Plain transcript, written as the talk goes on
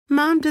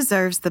Mom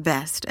deserves the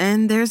best,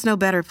 and there's no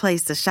better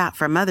place to shop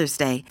for Mother's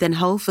Day than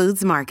Whole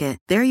Foods Market.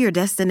 They're your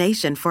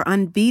destination for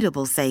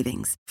unbeatable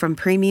savings, from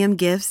premium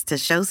gifts to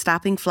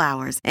show-stopping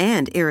flowers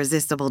and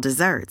irresistible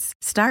desserts.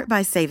 Start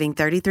by saving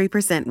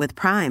 33% with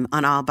Prime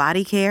on all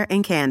body care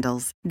and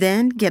candles.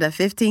 Then get a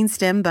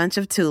 15-stem bunch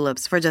of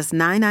tulips for just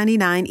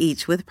 $9.99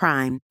 each with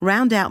Prime.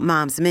 Round out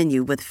Mom's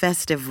menu with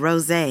festive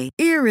rosé,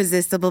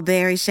 irresistible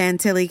berry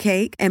chantilly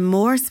cake, and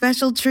more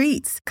special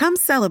treats. Come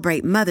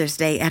celebrate Mother's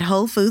Day at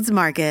Whole Foods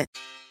Market.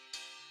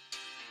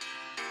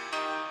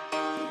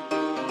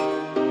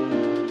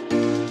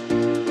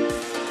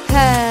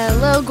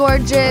 Hello,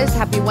 gorgeous.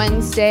 Happy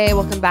Wednesday.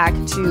 Welcome back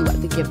to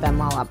the Give Them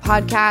Lala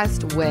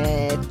podcast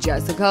with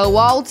Jessica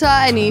Walter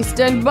and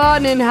Easton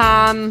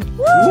Birmingham.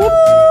 Woo!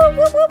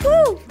 Woo, woo,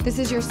 woo. This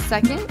is your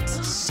second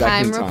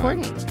time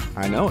recording.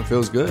 I know. It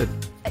feels good.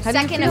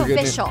 Second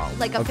official,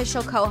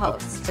 official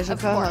co-host. Official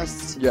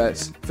co-host.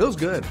 Yes. Feels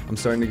good. I'm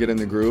starting to get in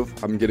the groove.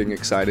 I'm getting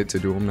excited to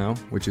do them now,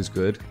 which is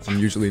good. I'm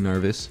usually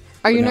nervous.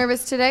 Are you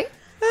nervous today?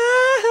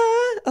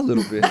 A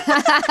little bit.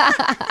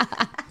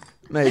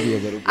 Maybe a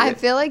little bit. I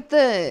feel like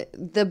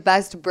the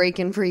best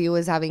break-in for you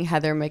is having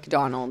Heather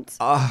McDonald's.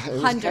 It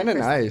was kind of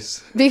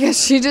nice.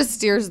 Because she just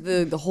steers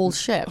the whole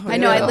ship. I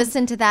know. I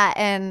listened to that,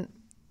 and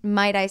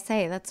might I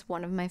say, that's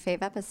one of my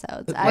fave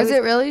episodes. Was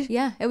it really?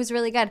 Yeah, it was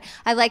really good.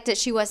 I liked it.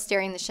 She was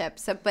steering the ship,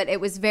 but it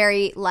was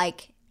very,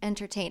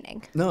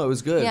 entertaining. No, it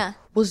was good. Yeah.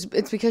 Well,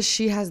 it's because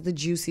she has the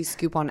juicy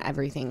scoop on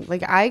everything.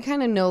 I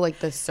kind of know,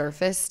 the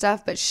surface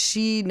stuff, but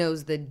she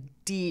knows the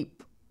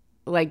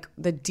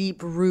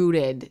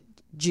deep-rooted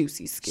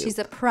juicy scoop. She's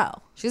a pro.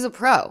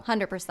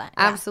 100%.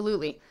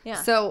 Absolutely.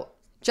 Yeah. So,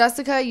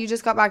 Jessica, you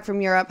just got back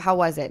from Europe. How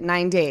was it?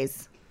 9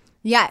 days.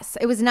 Yes,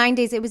 it was 9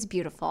 days. It was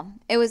beautiful.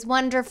 It was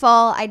wonderful.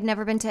 I'd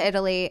never been to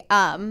Italy.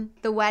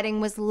 The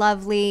wedding was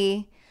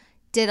lovely.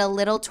 Did a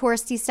little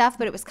touristy stuff,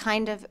 but it was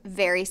kind of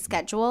very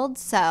scheduled.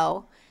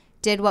 So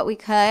did what we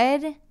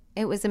could.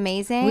 It was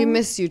amazing. We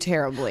missed you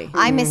terribly.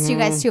 I missed you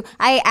guys too.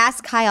 I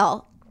asked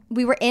Kyle.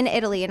 We were in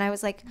Italy, and I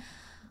was like,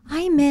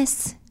 I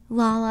miss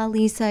Lala,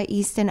 Lisa,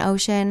 Easton,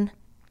 Ocean.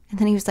 And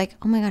then he was like,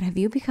 oh my God, have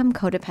you become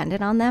codependent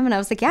on them? And I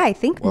was like, yeah, I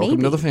think Welcome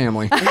maybe. to the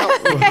family.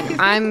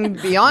 I'm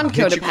beyond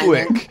Hit you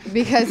codependent. quick.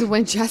 Because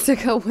when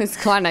Jessica was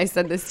gone, I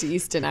said this to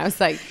Easton. I was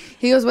like,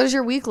 he goes, what does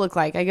your week look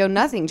like? I go,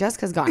 nothing.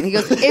 Jessica's gone. He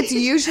goes, it's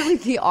usually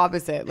the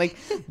opposite.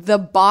 The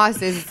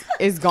boss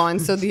is gone,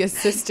 so the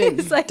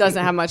assistant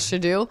doesn't have much to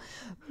do.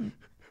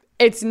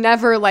 It's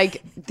never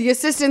the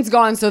assistant's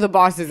gone, so the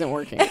boss isn't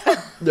working.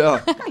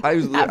 Yeah.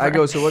 I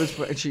go, so what is...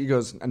 And she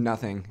goes,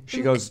 nothing.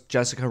 She goes,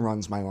 Jessica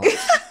runs my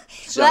life.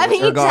 So Let me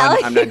they're gone. tell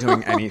you. I'm not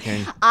doing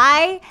anything.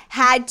 I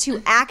had to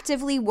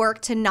actively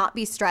work to not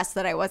be stressed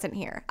that I wasn't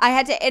here. I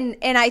had to,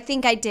 and I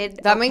think I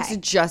did. That makes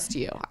it just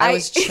you. I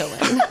was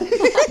chilling.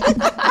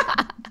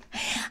 I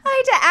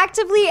had to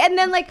actively, and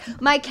then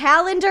my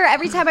calendar,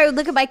 every time I would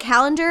look at my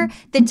calendar,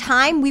 the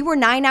time, we were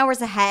 9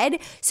 hours ahead.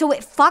 So it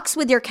fucks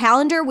with your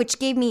calendar, which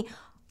gave me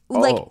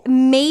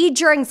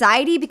major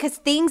anxiety because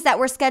things that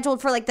were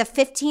scheduled for the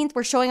 15th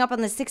were showing up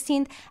on the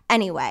 16th.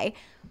 Anyway,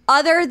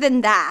 other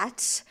than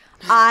that,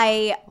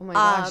 oh my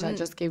gosh, that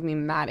just gave me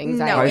mad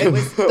anxiety. No, it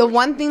was the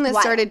one thing that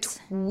What? started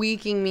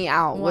tweaking me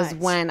out was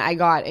when I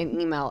got an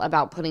email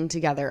about putting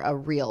together a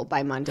reel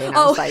by Monday, and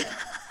I was like,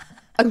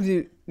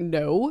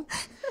 no.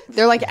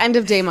 They're end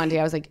of day Monday.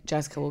 I was like,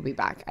 Jessica will be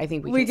back. I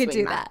think we could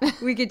do that.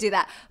 We could do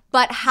that.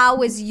 But how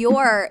was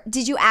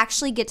did you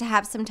actually get to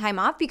have some time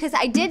off? Because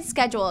I did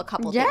schedule a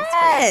couple things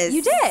for you.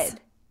 You did.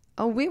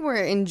 Oh, we were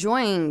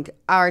enjoying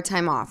our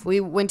time off. We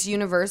went to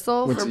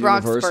Universal for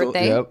Brock's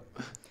birthday. Yep.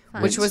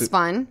 Which was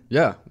fun.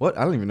 Yeah. What?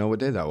 I don't even know what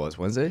day that was.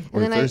 Wednesday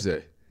or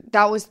Thursday?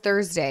 That was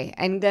Thursday.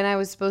 And then I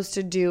was supposed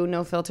to do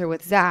No Filter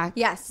with Zach.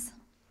 Yes.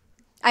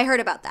 I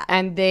heard about that.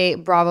 And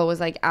Bravo was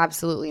like,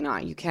 absolutely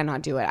not. You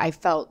cannot do it. I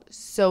felt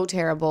so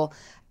terrible.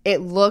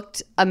 It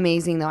looked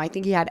amazing, though. I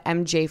think he had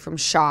MJ from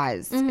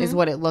Shaw's is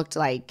what it looked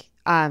like.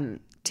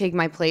 Take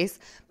my place.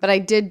 But I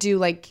did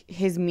do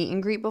his meet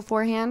and greet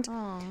beforehand.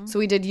 Aww. So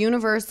we did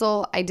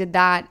Universal. I did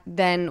that.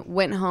 Then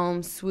went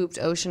home, swooped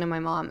Ocean and my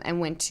mom, and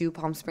went to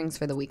Palm Springs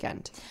for the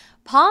weekend.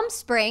 Palm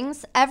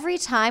Springs, every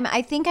time,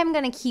 I think I'm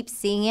going to keep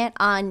seeing it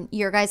on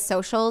your guys'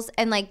 socials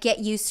and get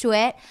used to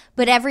it.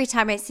 But every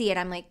time I see it,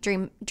 I'm like,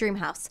 dream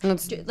house,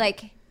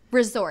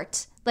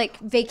 resort,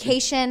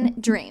 vacation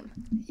dream.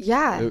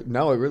 Yeah.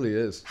 No, it really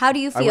is. How do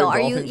you feel? I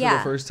Are went you? golfing for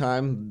the first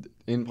time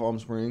in Palm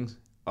Springs.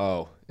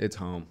 Oh, it's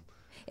home.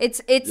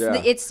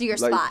 It's your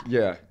spot.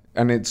 Yeah.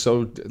 And it's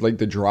so,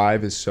 the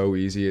drive is so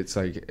easy. It's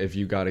if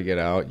you got to get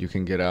out, you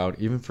can get out,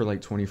 even for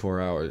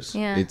 24 hours.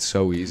 Yeah. It's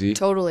so easy.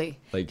 Totally.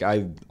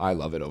 I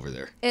love it over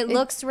there. It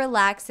looks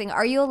relaxing.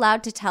 Are you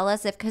allowed to tell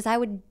us because I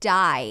would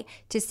die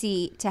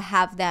to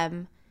have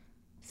them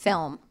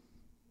film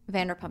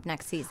Vanderpump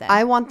next season.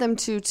 I want them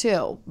to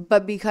too,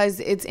 but because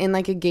it's in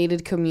a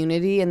gated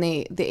community and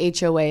the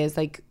HOA is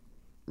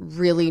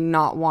really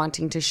not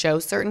wanting to show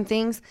certain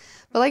things.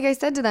 But like I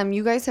said to them,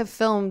 you guys have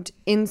filmed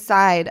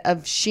inside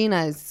of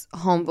Sheena's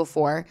home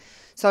before.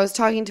 So I was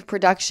talking to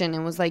production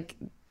and was like,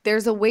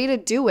 there's a way to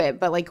do it,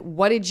 but like,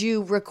 what did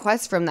you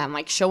request from them?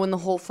 Like showing the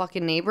whole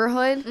fucking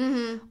neighborhood?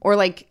 Or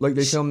like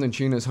they filmed in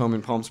Gina's home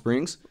in Palm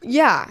Springs?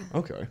 Yeah.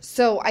 Okay.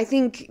 So I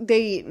think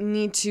they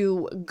need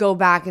to go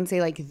back and say,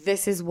 like,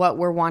 this is what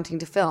we're wanting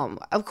to film.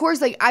 Of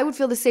course, like, I would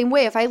feel the same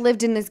way if I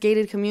lived in this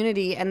gated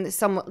community and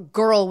some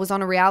girl was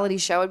on a reality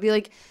show. I'd be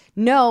like,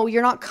 no,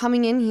 you're not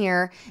coming in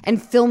here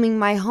and filming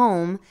my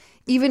home,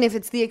 even if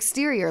it's the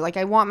exterior. Like,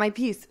 I want my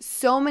peace.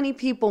 So many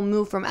people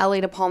move from LA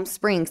to Palm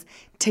Springs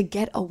to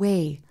get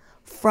away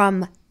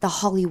from the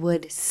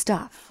Hollywood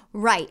stuff.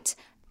 Right.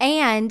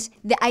 And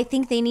I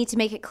think they need to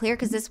make it clear,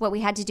 because this is what we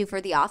had to do for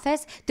The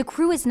Office. The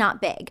crew is not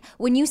big.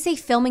 When you say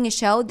filming a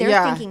show,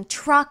 they're thinking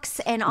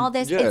trucks and all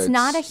this. It's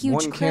not a huge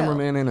one crew.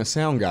 Cameraman and a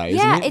sound guy,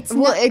 Yeah, isn't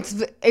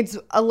it? It's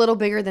a little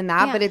bigger than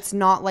that, Yeah. but it's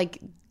not like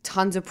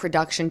tons of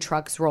production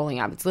trucks rolling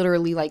up. It's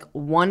literally like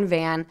one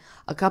van,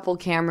 a couple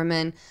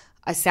cameramen,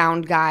 a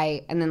sound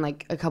guy, and then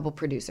like a couple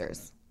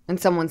producers. And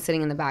someone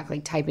sitting in the back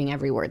like typing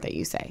every word that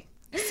you say.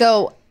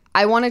 So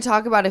I want to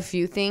talk about a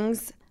few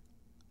things.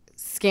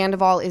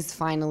 Scandival is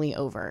finally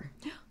over.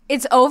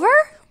 It's over?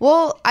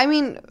 Well, I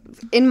mean,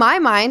 in my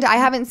mind, I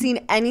haven't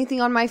seen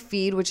anything on my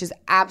feed, which is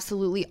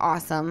absolutely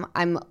awesome.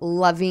 I'm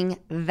loving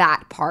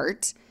that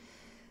part.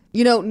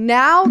 You know,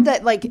 now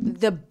that like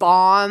the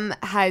bomb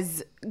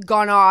has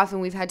gone off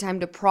and we've had time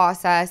to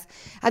process,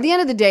 at the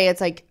end of the day,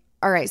 it's like,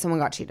 all right, someone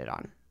got cheated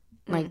on.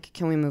 Like,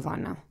 can we move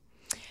on now?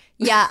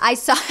 Yeah, I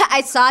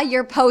saw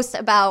your post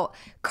about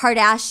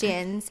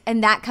Kardashians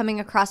and that coming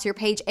across your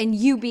page and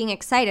you being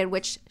excited,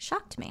 which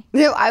shocked me.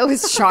 I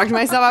was shocked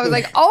myself. I was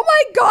like, oh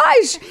my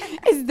gosh,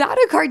 is that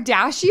a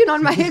Kardashian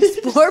on my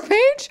Explore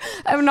page?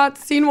 I have not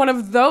seen one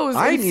of those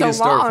I in need so to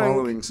start long.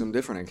 following some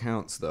different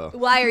accounts, though.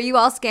 Why, are you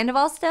all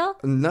Scandival still?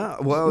 No,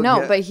 well,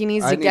 No, yeah, but he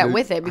needs I to need get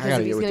with it, because I if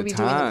gotta he's get going to with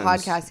be the doing the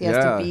times. podcast, he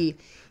has to be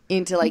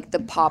into like the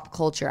pop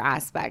culture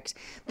aspect.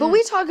 But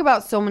we talk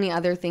about so many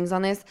other things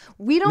on this.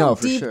 We don't No,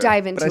 for deep sure.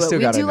 dive But into I it. still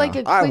We gotta do like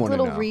know. a I quick wanna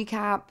little know.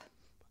 recap.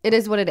 It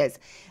is what it is.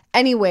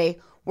 Anyway,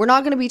 we're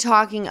not going to be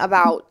talking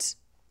about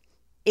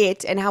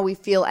it and how we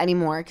feel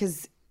anymore,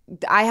 because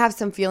I have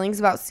some feelings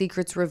about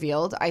Secrets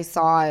Revealed. I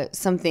saw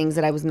some things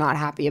that I was not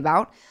happy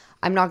about.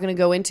 I'm not going to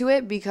go into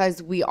it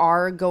because we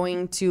are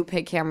going to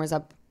pick cameras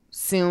up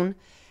soon,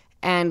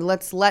 and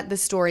let's let the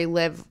story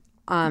live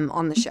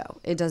on the show.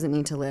 It doesn't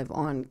need to live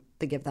on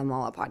the Give Them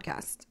All a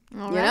podcast.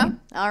 All You right. know?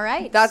 All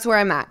right. That's where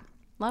I'm at.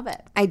 Love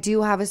it. I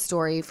do have a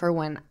story for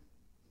when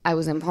I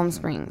was in Palm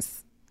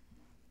Springs.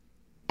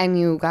 And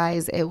you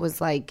guys, it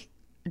was like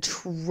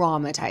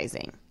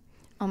traumatizing.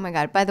 Oh my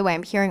God. By the way,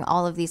 I'm hearing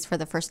all of these for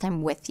the first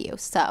time with you.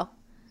 So,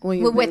 Well,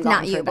 you've with been gone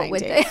not for you, but 9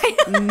 with days.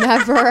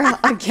 Never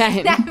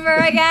again. never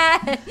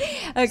again.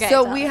 Okay.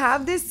 So tell we us.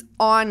 have this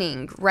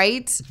awning,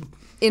 right,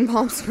 in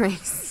Palm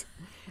Springs.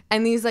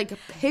 And these like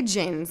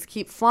pigeons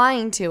keep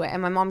flying to it.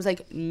 And my mom's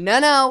like,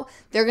 no,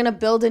 they're going to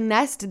build a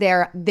nest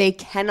there. They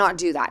cannot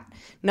do that.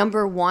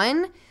 Number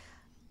one,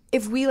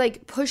 if we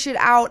like push it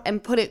out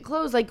and put it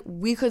closed, like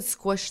we could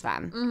squish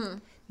them. Mm-hmm.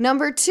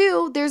 Number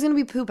two, there's going to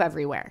be poop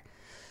everywhere.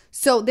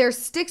 So there's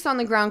sticks on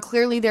the ground.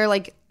 Clearly they're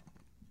like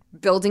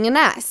building a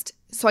nest.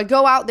 So I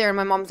go out there and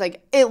my mom's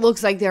like, it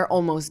looks like they're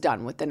almost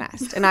done with the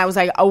nest. And I was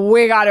like, oh,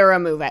 we got to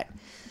remove it.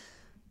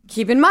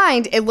 Keep in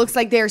mind, it looks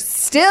like they're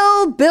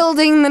still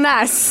building the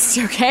nest,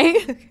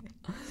 okay?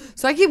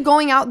 So I keep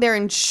going out there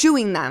and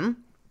shooing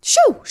them.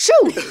 Shoo!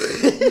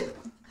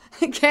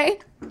 Okay?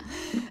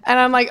 And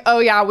I'm like, oh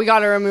yeah, we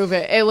gotta remove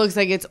it. It looks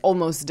like it's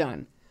almost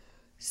done.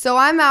 So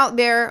I'm out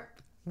there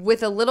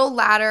with a little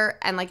ladder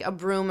and like a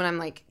broom, and I'm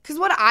like, because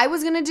what I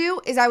was gonna do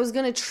is I was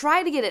gonna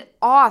try to get it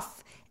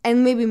off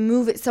and maybe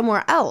move it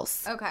somewhere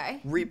else.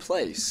 Okay.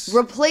 Replace.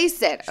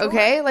 Replace it,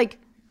 okay? Like,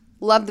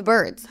 love the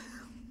birds.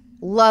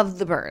 Love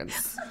the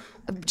birds.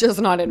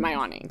 Just not in my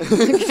awning.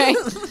 Okay?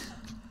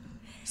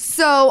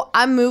 So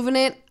I'm moving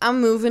it.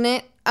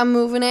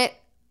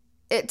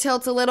 It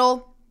tilts a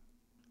little.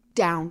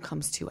 Down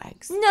comes 2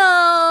 eggs.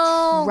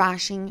 No.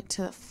 Crashing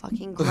to the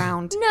fucking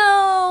ground.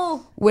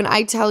 No. When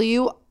I tell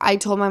you, I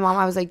told my mom,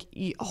 I was like,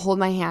 hold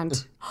my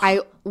hand.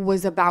 I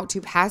was about to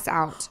pass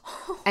out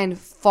and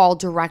fall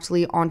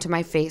directly onto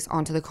my face,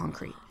 onto the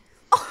concrete.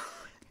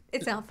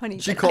 It's not funny.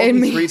 She called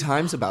me 3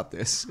 times about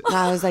this. And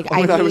I was like,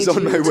 When I was need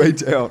on you my to way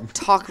down.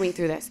 talk me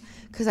through this,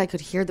 because I could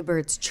hear the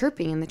birds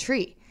chirping in the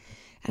tree.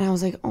 And I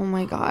was like, oh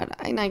my God.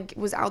 And I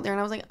was out there and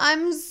I was like,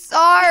 I'm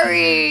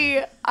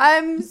sorry.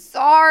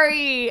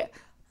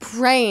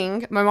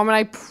 Praying. My mom and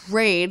I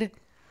prayed.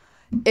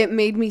 It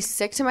made me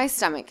sick to my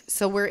stomach.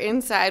 So we're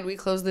inside. We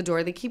close the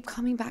door. They keep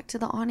coming back to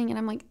the awning. And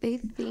I'm like, they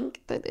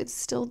think that it's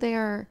still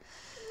there.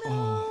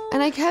 No.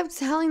 And I kept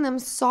telling them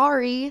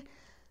sorry.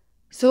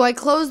 So I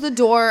closed the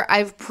door.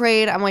 I've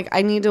prayed. I'm like,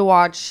 I need to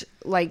watch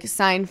like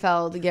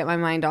Seinfeld to get my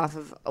mind off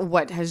of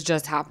what has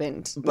just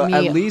happened. But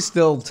at least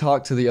they'll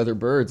talk to the other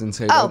birds and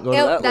say, don't go to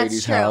that that's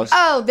lady's true. house.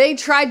 Oh, they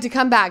tried to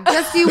come back.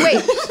 Just you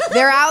wait.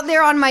 They're out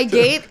there on my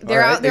gate. All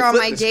right, they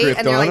flip the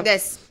And they're script like on.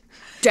 this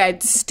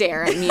dead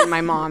stare at me and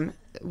my mom.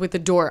 with the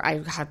door.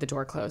 I had the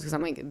door closed because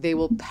I'm like, they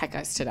will peck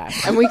us to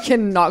death, and we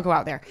cannot go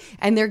out there.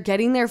 And they're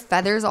getting their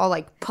feathers all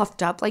like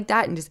puffed up like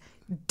that and just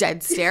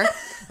dead stare.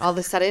 All of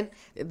a sudden,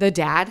 the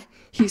dad,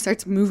 he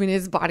starts moving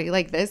his body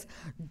like this,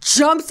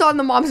 jumps on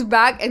the mom's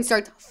back and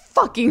starts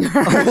fucking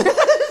her.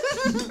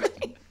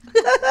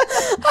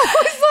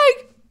 I was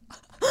like,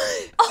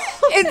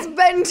 it's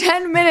been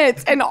 10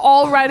 minutes and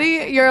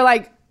already you're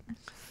like,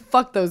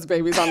 fuck those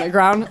babies on the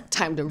ground.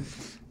 Time to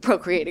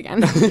procreate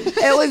again.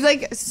 It was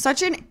like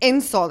such an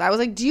insult. I was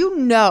like, do you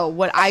know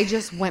what I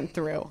just went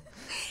through?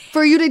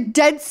 For you to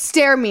dead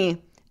stare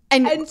me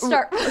and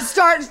start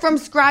from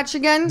scratch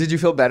again? Did you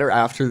feel better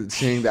after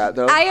seeing that,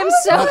 though? I am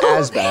so Not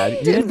as bad.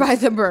 You Did by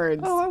the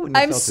birds. Oh, I wouldn't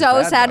have I'm felt so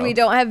as bad, sad though. we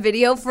don't have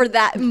video for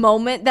that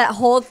moment, that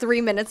whole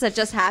 3 minutes that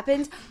just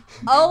happened.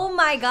 Oh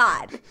my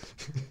God.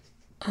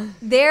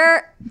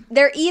 They're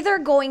either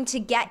going to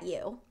get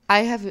you. I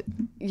have,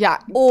 yeah.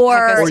 Or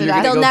peck us Or to you're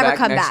death. gonna They'll go never back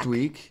come next back.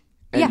 week,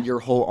 and Yeah. your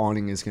whole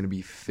awning is going to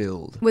be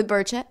filled With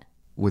bird shit?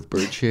 with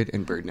bird shit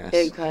and bird nests.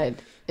 It could.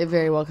 It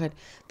very well could.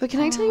 But can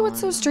I tell you what's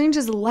so strange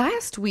is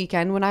last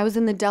weekend when I was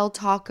in the Del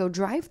Taco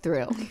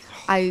drive-thru,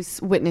 I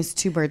witnessed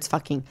 2 birds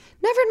fucking.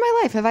 Never in my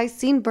life have I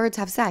seen birds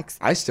have sex.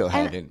 I still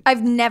haven't.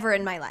 I've never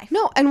in my life.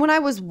 No, and when I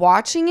was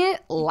watching it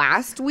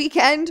last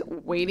weekend,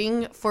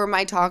 waiting for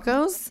my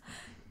tacos,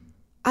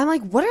 I'm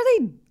like, what are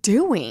they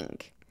doing?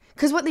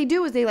 Because what they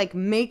do is they like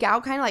make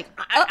out kind of like,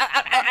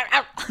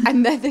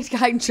 and then the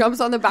guy jumps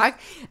on the back,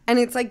 and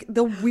it's like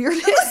the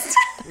weirdest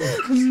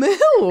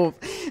move.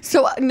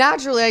 So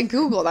naturally, I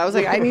Googled. I was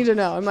like, I need to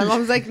know. And my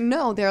mom's like,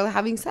 no, they're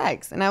having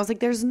sex. And I was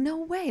like, there's no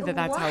way that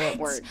that's how it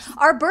works.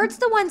 Are birds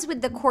the ones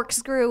with the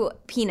corkscrew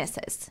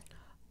penises?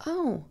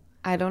 Oh,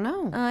 I don't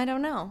know. I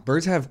don't know.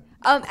 Birds have.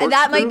 And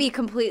that might be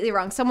completely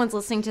wrong. Someone's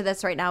listening to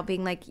this right now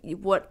being like,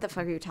 what the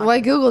fuck are you talking Well, I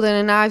about? Googled it,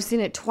 and now I've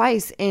seen it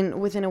twice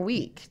within a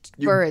week.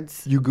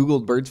 Birds. You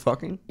Googled birds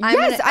fucking?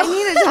 Yes, I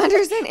needed to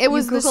understand. It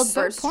was Googled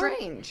so bird porn?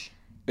 strange.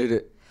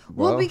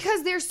 Well,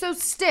 because they're so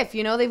stiff,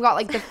 you know, they've got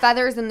like the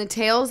feathers and the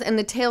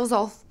tail's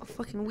all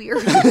fucking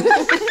weird.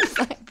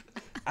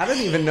 I don't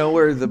even know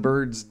where the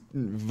bird's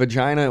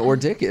vagina or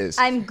dick is.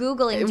 I'm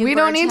Googling. We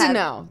don't need to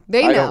know.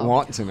 They know. I don't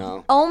want to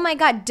know. Oh my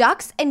God.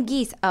 Ducks and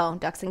geese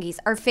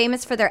are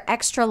famous for their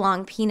extra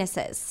long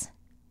penises.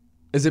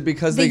 Is it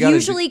because The they got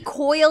usually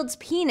coiled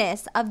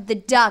penis of the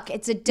duck.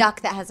 It's a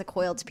duck that has a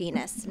coiled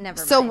penis. Never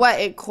mind. So what?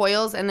 It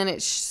coils and then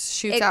it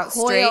shoots It out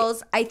coils,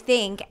 straight. I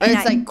think. Or And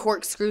it's like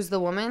corkscrews the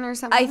woman or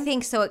something. I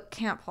think so. It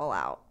can't pull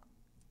out.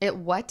 It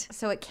what?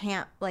 So it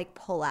can't like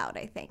pull out,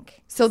 I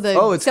think. So the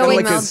it's So kinda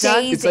it like a-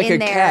 stays it's like in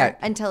a there cat.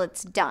 until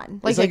it's done.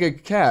 It's like a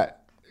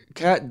cat.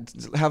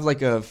 Cats have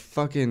like a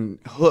fucking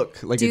hook.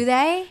 Like Do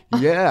they?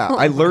 Yeah,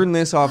 I learned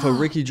this off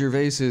of Ricky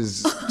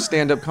Gervais's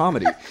stand-up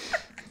comedy.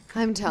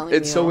 I'm telling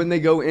It's you. so when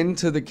they go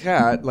into the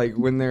cat, like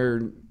when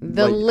they're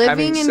The like, living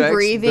having and sex,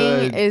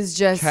 breathing the is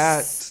just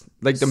cat,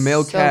 like the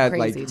male so cat, crazy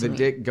like to the me.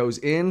 dick goes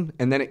in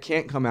and then it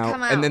can't come out,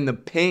 Come out. and then the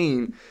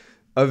pain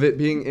of it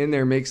being in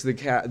there makes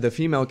the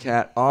female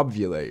cat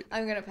ovulate.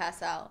 I'm going to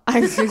pass out.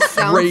 I just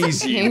sounds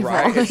Crazy, painful.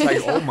 right? It's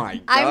like, oh my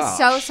god. I'm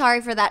so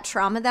sorry for that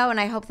trauma, though, and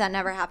I hope that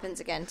never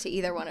happens again to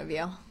either one of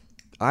you.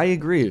 I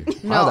agree.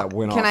 Wow, that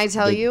went Can off I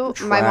tell the you?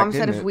 track, My mom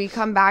said didn't if it? we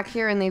come back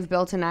here and they've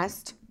built a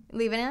nest,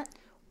 Leaving it?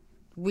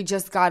 we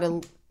just gotta.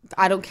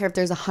 I don't care if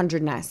there's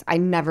 100 nests. I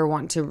never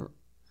want to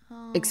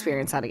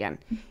experience that again.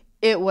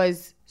 It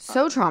was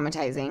so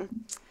traumatizing,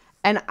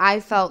 and I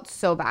felt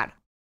so bad.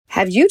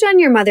 Have you done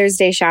your Mother's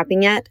Day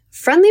shopping yet?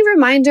 Friendly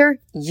reminder,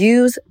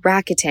 use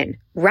Rakuten.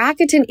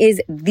 Rakuten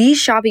is the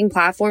shopping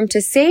platform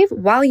to save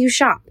while you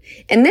shop.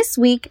 And this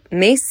week,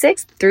 May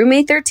 6th through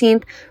May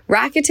 13th,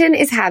 Rakuten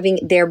is having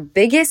their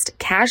biggest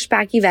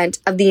cashback event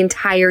of the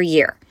entire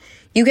year.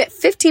 You get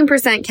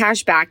 15%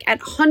 cash back at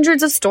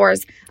hundreds of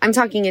stores. I'm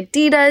talking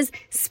Adidas,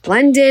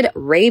 Splendid,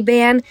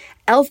 Ray-Ban,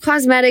 Elf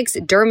Cosmetics,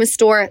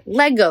 Dermastore,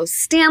 Lego,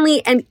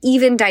 Stanley, and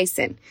even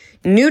Dyson.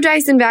 New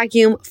Dyson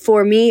vacuum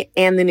for me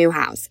and the new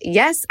house.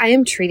 Yes, I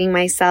am treating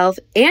myself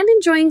and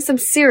enjoying some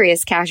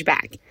serious cash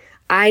back.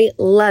 I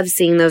love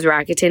seeing those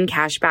Rakuten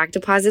cashback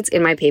deposits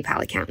in my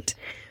PayPal account.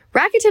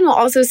 Rakuten will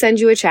also send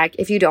you a check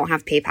if you don't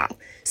have PayPal.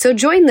 So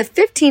join the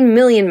 15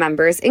 million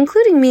members,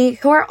 including me,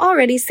 who are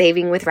already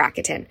saving with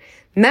Rakuten.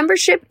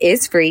 Membership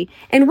is free,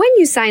 and when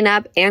you sign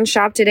up and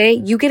shop today,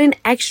 you get an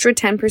extra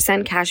 10%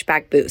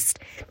 cashback boost.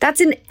 That's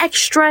an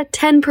extra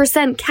 10%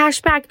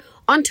 cashback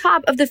on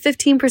top of the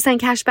 15%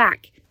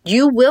 cashback.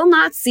 You will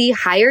not see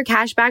higher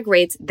cashback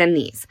rates than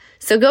these.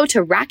 So go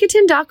to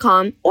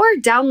Rakuten.com or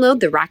download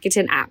the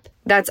Rakuten app.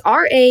 That's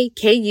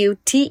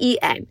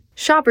Rakuten.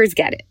 Shoppers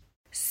get it.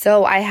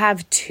 So I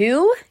have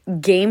 2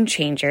 game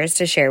changers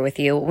to share with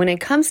you when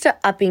it comes to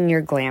upping your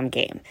glam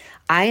game.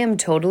 I am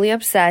totally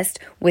obsessed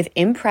with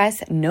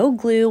Impress No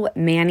Glue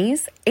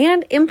Manis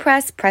and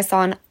Impress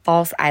Press-On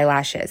False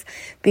Eyelashes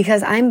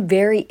because I'm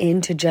very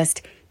into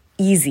just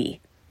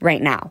easy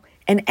right now,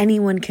 and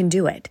anyone can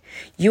do it.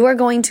 You are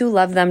going to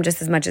love them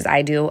just as much as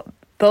I do.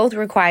 Both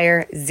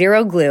require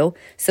zero glue,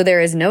 so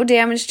there is no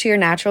damage to your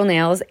natural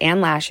nails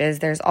and lashes.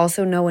 There's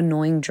also no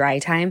annoying dry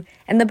time.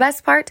 And the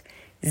best part,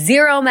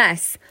 zero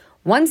mess.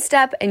 One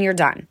step and you're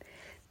done.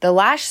 The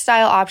lash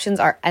style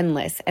options are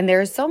endless, and there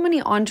are so many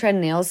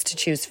on-trend nails to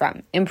choose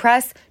from.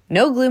 Impress,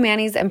 no glue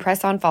manis, and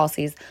press-on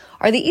falsies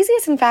are the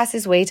easiest and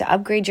fastest way to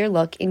upgrade your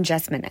look in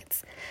just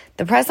minutes.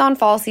 The press-on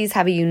falsies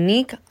have a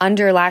unique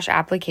under-lash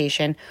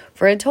application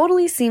for a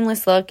totally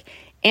seamless look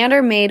and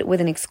are made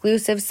with an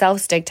exclusive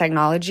self-stick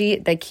technology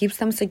that keeps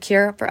them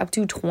secure for up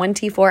to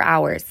 24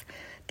 hours.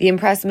 The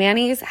Impress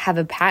Manis have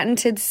a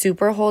patented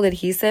super hold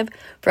adhesive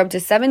for up to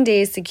 7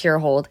 days secure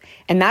hold,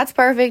 and that's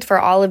perfect for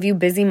all of you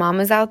busy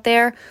mamas out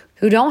there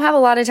who don't have a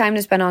lot of time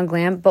to spend on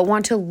glam but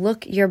want to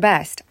look your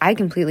best. I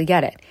completely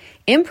get it.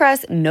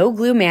 Impress No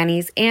Glue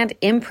Manis and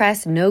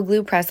Impress No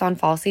Glue Press-On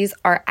Falsies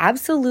are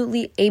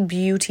absolutely a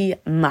beauty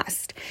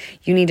must.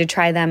 You need to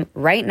try them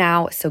right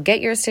now, so get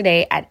yours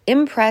today at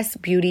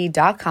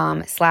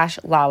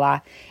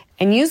impressbeauty.com/Lala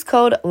and use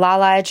code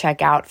LALA at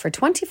checkout for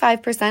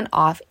 25%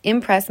 off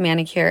Impress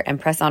Manicure and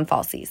Press-On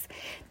Falsies.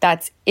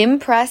 That's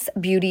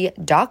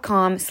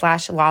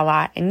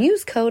impressbeauty.com/Lala and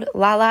use code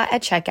LALA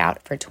at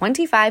checkout for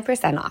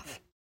 25% off.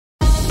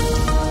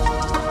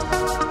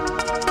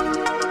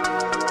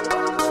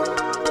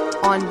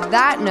 On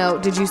that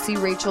note, did you see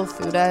Rachel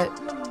Fuda,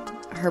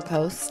 her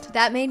post?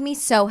 That made me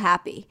so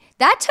happy.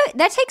 That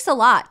takes a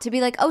lot to be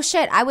like, oh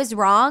shit, I was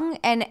wrong,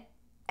 and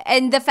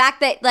the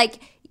fact that like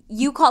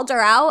you called her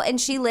out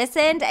and she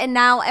listened and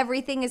now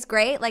everything is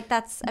great. Like,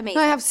 that's amazing.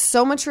 I have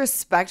so much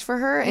respect for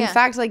her. In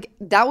fact, like,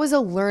 that was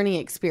a learning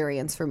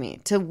experience for me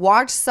to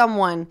watch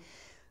someone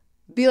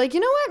be like,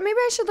 you know what, maybe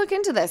I should look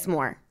into this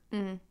more.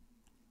 Mm-hmm.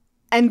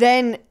 And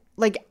then,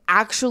 like,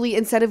 actually,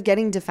 instead of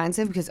getting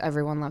defensive, because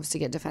everyone loves to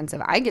get defensive,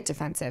 I get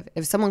defensive.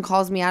 If someone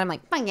calls me out, I'm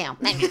like,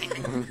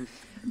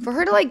 for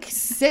her to, like,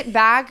 sit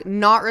back,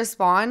 not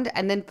respond,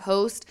 and then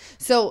post.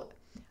 So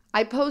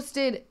I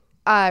posted...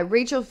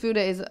 Rachel Fuda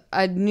is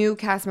a new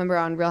cast member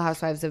on Real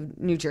Housewives of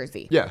New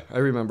Jersey. Yeah, I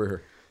remember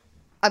her.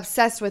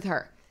 Obsessed with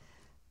her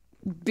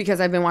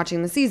because I've been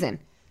watching the season.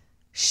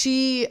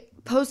 She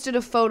posted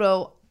a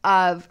photo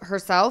of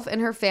herself and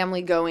her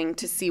family going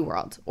to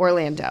SeaWorld,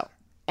 Orlando.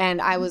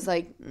 And I was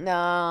like,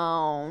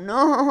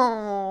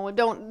 no,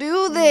 don't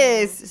do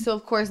this. So,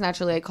 of course,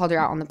 naturally, I called her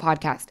out on the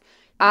podcast.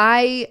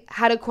 I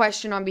had a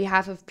question on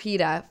behalf of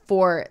PETA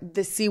for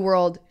the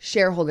SeaWorld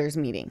shareholders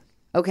meeting.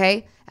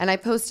 Okay? And I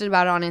posted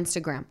about it on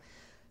Instagram.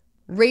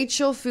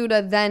 Rachel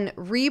Fuda then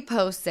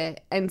reposts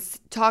it and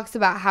talks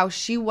about how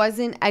she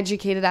wasn't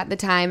educated at the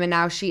time and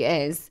now she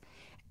is.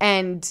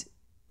 And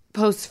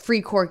posts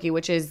Free Corky,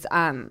 which is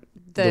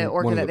the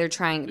orca that they're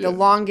trying, the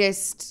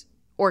longest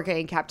orca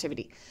in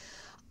captivity,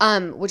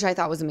 which I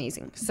thought was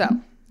amazing. So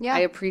I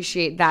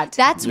appreciate that.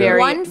 That's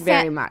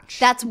very much.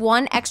 That's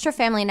one extra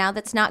family now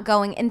that's not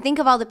going. And think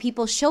of all the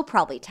people she'll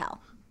probably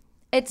tell.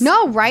 It's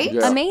right?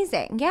 Yeah.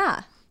 Amazing.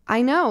 Yeah.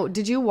 I know.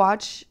 Did you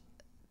watch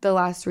the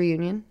last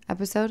reunion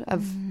episode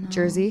of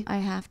Jersey? I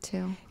have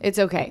to. It's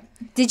okay.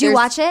 Did you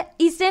watch it,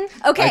 Easton?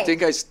 Okay. I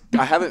think I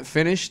haven't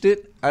finished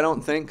it. I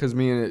don't think, because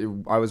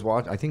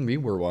I think we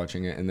were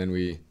watching it and then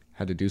we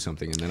had to do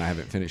something and then I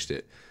haven't finished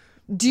it.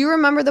 Do you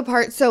remember the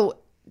part? So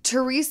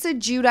Teresa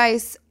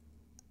Giudice,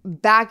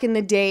 back in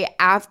the day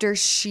after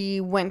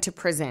she went to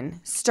prison,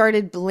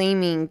 started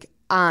blaming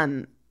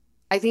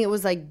I think it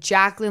was like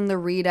Jacqueline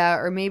Larita,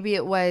 or maybe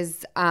it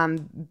was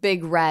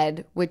Big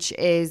Red, which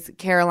is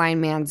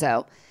Caroline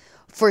Manzo,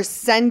 for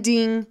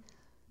sending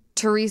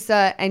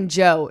Teresa and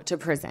Joe to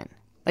prison.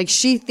 Like,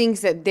 she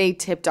thinks that they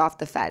tipped off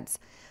the feds.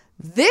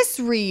 This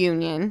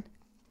reunion,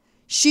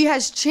 she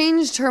has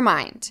changed her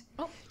mind.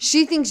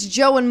 She thinks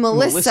Joe and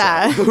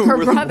Melissa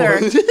her brother,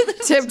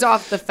 tipped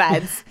off the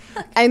feds.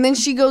 And then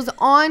she goes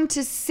on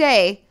to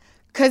say,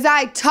 because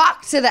I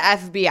talked to the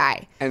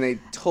FBI. And they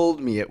told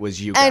me it was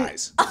you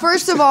guys. And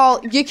first of all,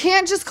 you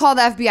can't just call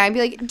the FBI and be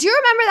like, do you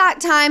remember that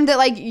time that,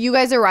 like, you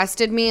guys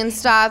arrested me and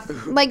stuff?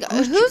 Like,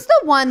 who's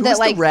the one that,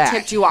 like,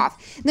 tipped you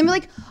off? And then be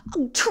like,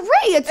 oh, Trey,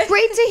 it's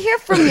great to hear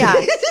from you.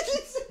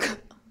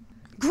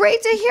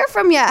 Great to hear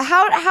from you.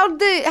 How'd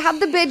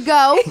the bid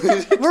go?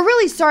 We're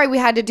really sorry we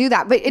had to do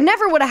that. But it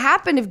never would have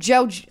happened if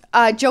Joe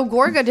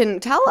Gorga didn't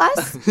tell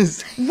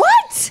us.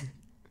 What?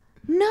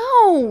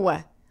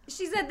 No.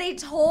 She said they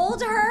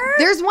told her?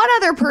 There's one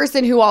other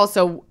person who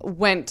also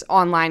went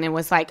online and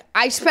was like,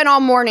 I spent all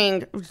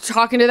morning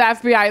talking to the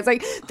FBI. It's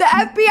like, the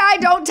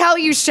FBI don't tell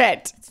you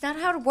shit. It's not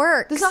how it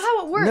works. That's not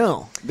how it works.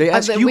 No, they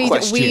ask you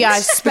questions. We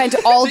spent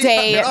all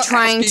day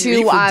trying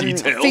to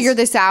figure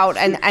this out,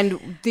 and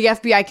the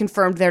FBI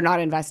confirmed they're not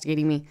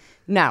investigating me.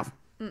 No,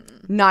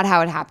 not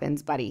how it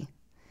happens, buddy.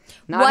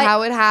 Not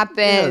how it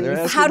happened.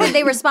 Yeah, how did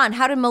they respond?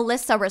 How did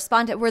Melissa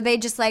respond? Were they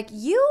just like,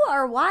 you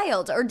are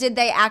wild? Or did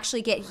they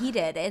actually get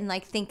heated and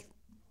like think?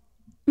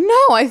 No,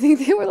 I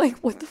think they were like,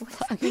 what the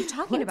fuck are you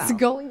talking about? What's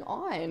going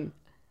on?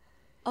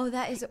 Oh,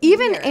 that is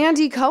even weird.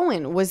 Andy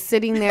Cohen was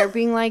sitting there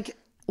being like,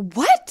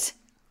 what?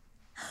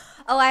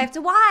 Oh, I have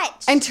to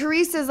watch. And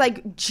Teresa's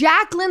like,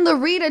 Jacqueline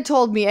Larita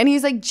told me. And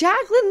he's like,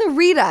 Jacqueline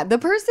Larita, the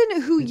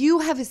person who you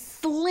have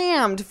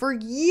slammed for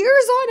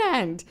years on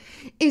end,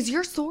 is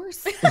your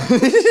source?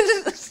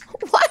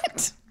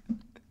 What?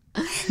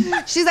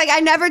 She's like, I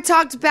never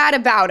talked bad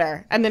about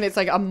her. And then it's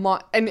like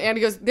and Andy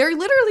goes, they're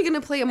literally going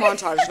to play a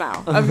montage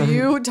now of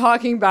you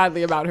talking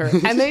badly about her.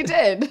 And they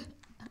did.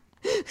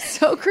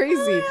 So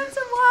crazy.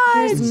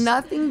 There's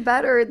nothing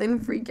better than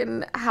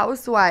freaking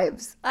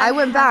Housewives. I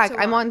went back.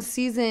 I'm on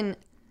season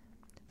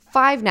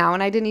 5 now,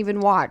 and I didn't even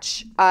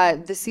watch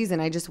the season.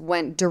 I just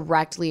went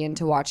directly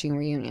into watching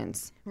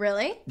reunions.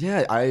 Really?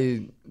 Yeah,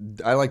 I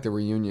like the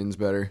reunions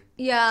better.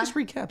 Yeah. Just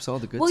recaps all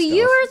the good well, stuff.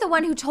 you were the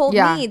one who told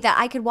me that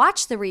I could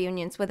watch the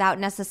reunions without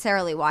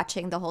necessarily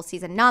watching the whole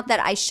season. Not that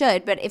I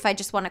should, but if I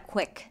just want a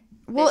quick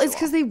Well, it's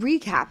because they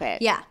recap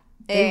it. Yeah.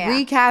 They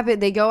recap it.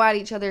 They go at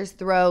each other's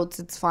throats.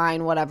 It's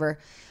fine, whatever.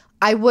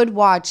 I would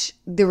watch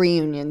the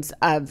reunions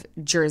of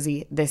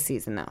Jersey this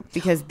season, though,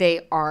 because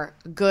they are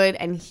good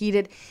and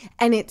heated.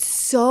 And it's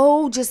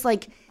so just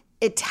like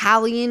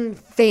Italian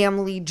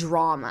family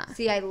drama.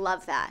 See, I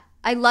love that.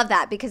 I love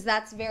that because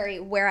that's very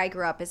where I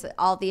grew up is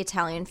all the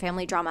Italian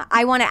family drama.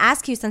 I want to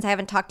ask you, since I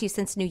haven't talked to you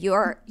since New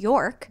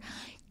York,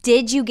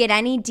 did you get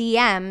any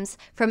DMs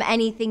from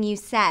anything you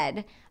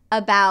said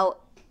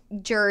about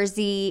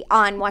Jersey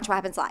on Watch What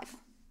Happens Live?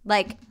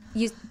 Like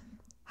you...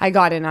 I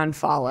got an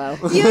unfollow.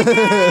 You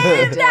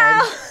did?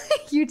 No.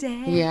 You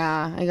did?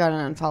 Yeah, I got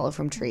an unfollow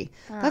from Tree.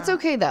 That's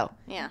okay, though.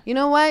 Yeah. You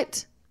know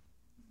what?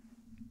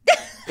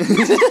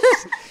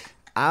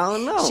 I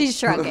don't know. She's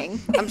shrugging.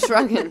 I'm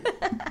shrugging.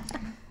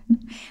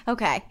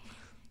 Okay.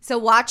 So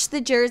watch the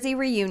Jersey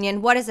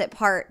reunion. What is it,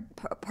 part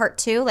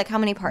 2? Like how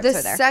many parts The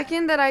are there?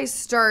 second that I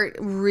start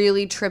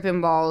really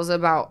tripping balls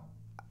about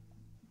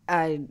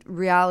a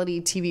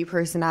reality TV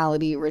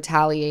personality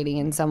retaliating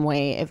in some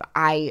way if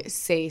I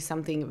say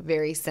something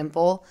very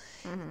simple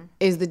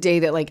is the day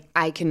that like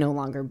I can no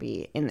longer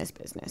be in this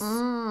business.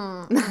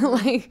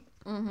 Like,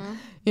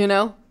 you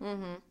know?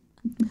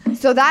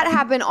 So that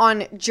happened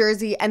on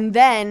Jersey, and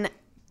then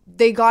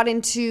they got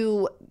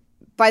into,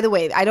 by the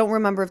way, I don't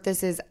remember if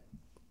this is,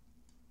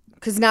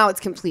 because now it's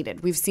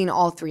completed. We've seen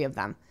all 3 of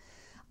them.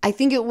 I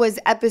think it was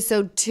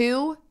episode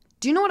 2.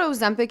 Do you know what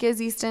Ozempic is,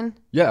 Easton?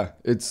 Yeah,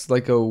 it's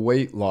like a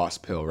weight loss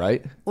pill,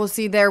 right? Well,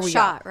 see, there we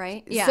Shot, go.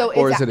 right? Yeah. So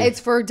Or is it it's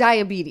for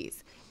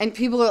diabetes. And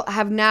people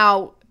have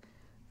now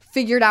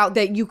figured out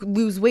that you could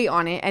lose weight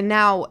on it. And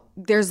now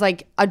there's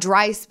like a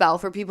dry spell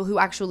for people who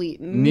actually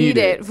need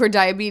it for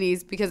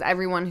diabetes because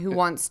everyone who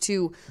wants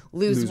to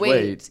lose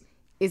weight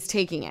is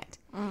taking it.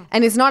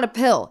 And it's not a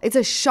pill. It's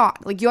a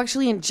shot. Like you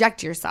actually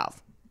inject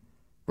yourself.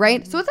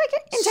 Right? So it's like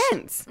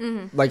intense.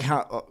 Like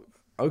how...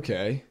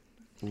 okay.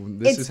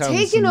 This It's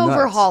taken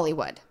over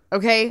Hollywood,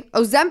 okay?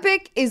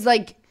 Ozempic is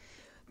like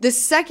the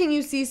second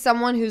you see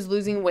someone who's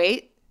losing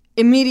weight,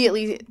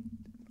 immediately,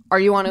 are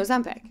you on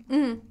Ozempic?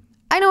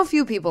 I know a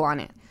few people on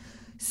it.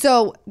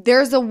 So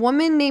there's a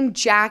woman named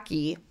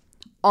Jackie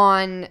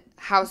on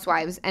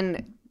Housewives,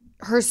 and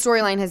her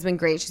storyline has been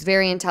great. She's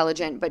very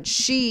intelligent, but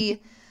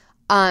she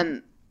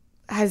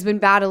has been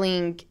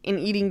battling an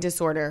eating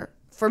disorder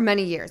for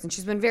many years, and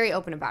she's been very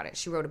open about it.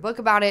 She wrote a book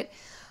about it.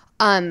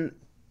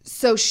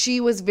 So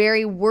she was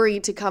very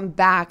worried to come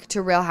back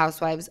to Real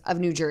Housewives of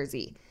New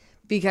Jersey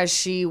because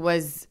she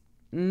was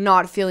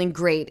not feeling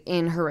great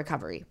in her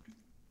recovery.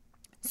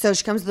 So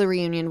she comes to the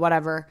reunion,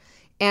 whatever.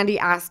 Andy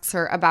asks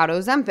her about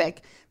Ozempic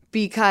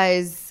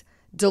because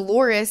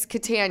Dolores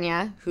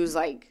Catania, who's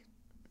like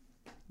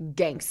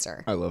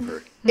gangster, I love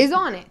her. is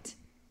on it.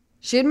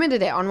 She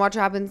admitted it on Watch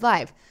What Happens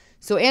Live.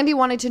 So Andy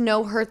wanted to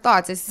know her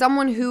thoughts. As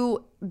someone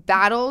who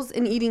battles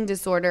an eating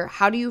disorder,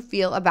 how do you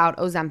feel about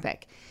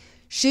Ozempic?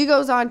 She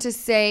goes on to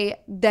say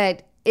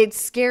that it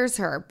scares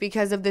her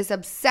because of this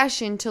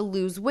obsession to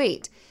lose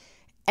weight.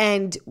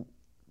 And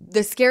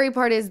the scary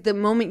part is the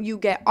moment you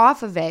get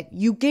off of it,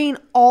 you gain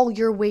all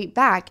your weight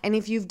back. And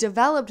if you've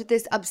developed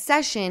this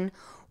obsession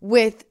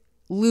with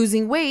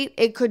losing weight,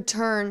 it could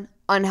turn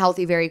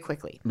unhealthy very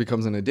quickly. It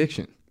becomes an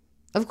addiction.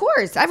 Of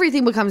course,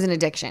 everything becomes an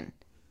addiction.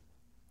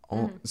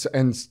 Oh,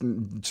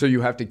 so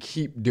you have to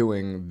keep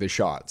doing the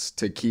shots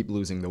to keep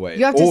losing the weight.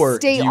 You have to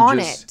stay on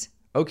it.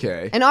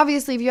 Okay. And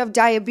obviously, if you have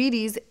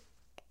diabetes,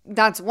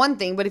 that's one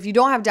thing. But if you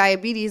don't have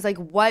diabetes, like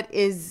what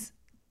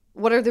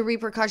are the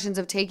repercussions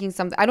of taking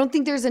something? I don't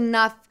think there's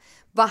enough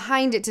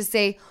behind it to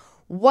say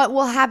what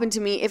will happen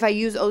to me if I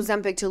use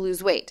Ozempic to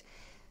lose weight.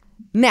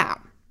 Now,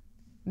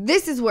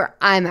 this is where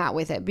I'm at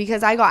with it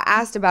because I got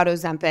asked about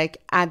Ozempic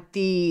at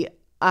the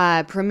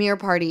premiere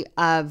party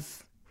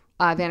of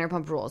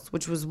Vanderpump Rules,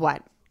 which was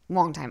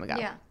long time ago.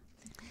 Yeah.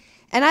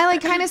 And I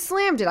kind of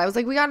slammed it. I was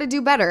like, we got to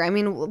do better. I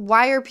mean,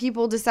 why are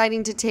people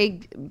deciding to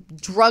take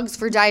drugs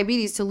for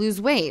diabetes to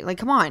lose weight? Like,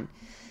 come on.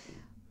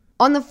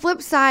 On the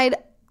flip side,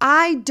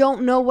 I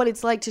don't know what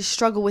it's like to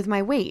struggle with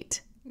my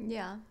weight.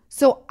 Yeah.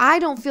 So I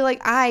don't feel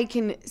like I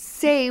can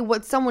say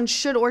what someone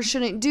should or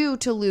shouldn't do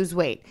to lose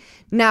weight.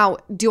 Now,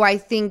 do I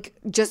think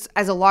just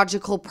as a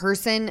logical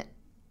person,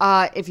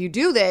 if you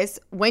do this,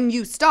 when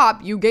you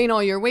stop, you gain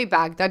all your weight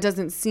back. That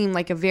doesn't seem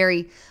like a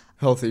very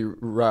healthy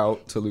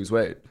route to lose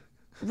weight.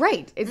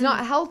 Right. It's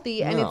not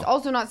healthy, and No. it's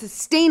also not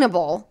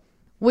sustainable,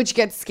 which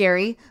gets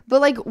scary.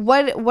 But like,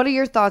 what are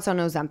your thoughts on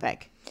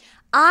Ozempic?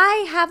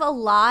 I have a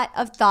lot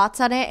of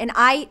thoughts on it, and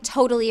I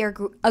totally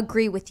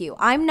agree with you.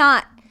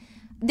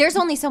 There's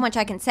only so much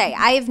I can say.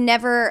 I have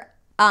never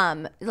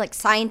like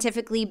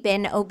scientifically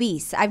been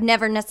obese. I've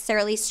never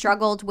necessarily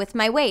struggled with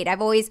my weight.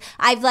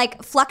 I've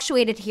like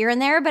fluctuated here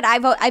and there, but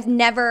I've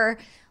never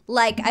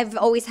I've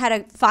always had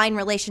a fine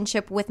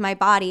relationship with my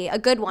body, a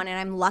good one, and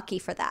I'm lucky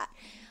for that.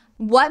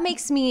 What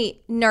makes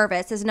me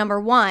nervous is, number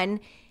one,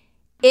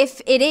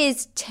 if it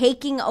is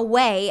taking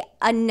away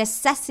a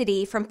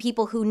necessity from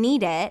people who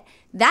need it,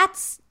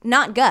 that's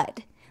not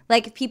good.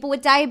 Like people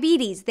with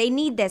diabetes, they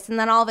need this, and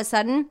then all of a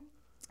sudden,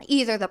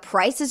 either the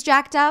price is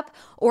jacked up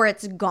or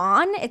it's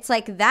gone. It's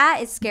like, that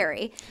is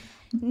scary.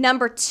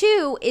 Number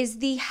two is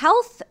the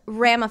health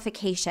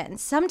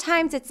ramifications.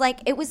 Sometimes it's like,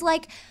 it was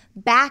like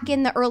back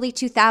in the early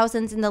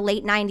 2000s and the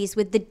late 90s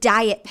with the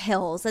diet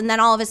pills. And then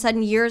all of a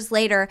sudden, years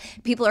later,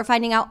 people are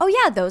finding out, oh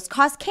yeah, those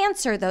cause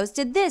cancer. Those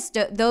did this.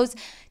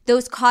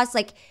 Those cause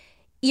like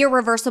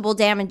irreversible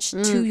damage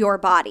to your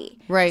body.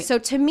 Right. So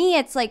to me,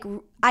 it's like,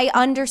 I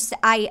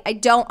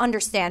don't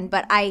understand,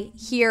 but I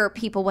hear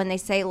people when they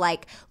say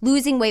like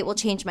losing weight will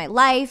change my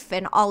life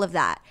and all of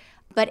that.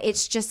 But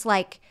it's just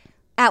like,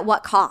 at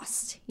what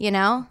cost, you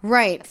know?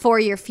 Right. For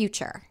your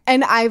future.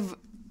 And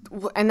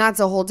that's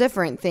a whole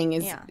different thing,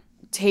 is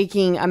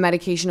taking a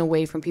medication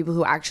away from people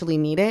who actually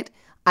need it.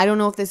 I don't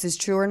know if this is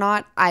true or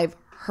not. I've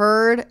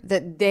heard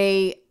that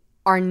they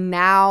are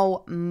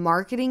now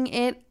marketing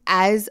it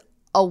as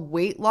a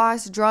weight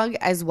loss drug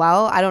as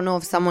well. I don't know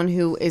if someone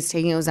who is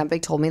taking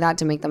Ozempic told me that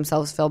to make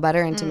themselves feel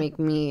better and to make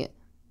me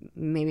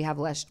maybe have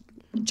less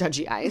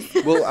judgy eyes.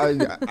 Well,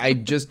 I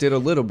just did a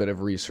little bit of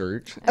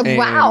research.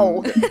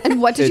 Wow.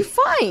 And what did you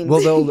find?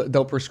 Well,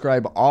 they'll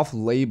prescribe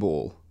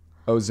off-label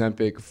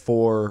Ozempic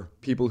for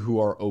people who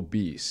are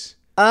obese.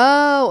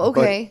 Oh,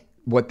 okay.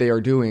 But what they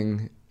are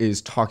doing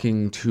is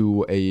talking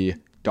to a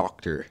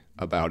doctor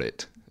about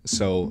it.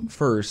 So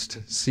first,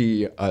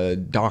 see a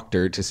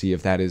doctor to see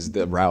if that is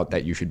the route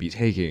that you should be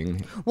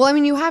taking. Well, I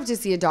mean, you have to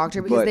see a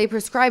doctor because they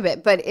prescribe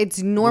it, but it's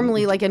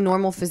normally like a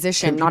normal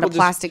physician, not a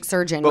plastic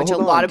surgeon, which a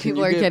lot of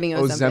people are getting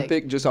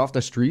Ozempic just off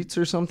the streets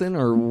or something,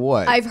 or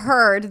what? I've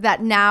heard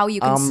that now you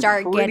can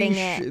start getting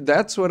it.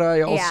 That's what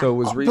I also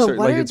was researching.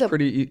 Like, it's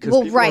pretty, because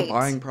people are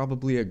buying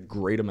probably a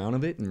great amount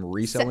of it and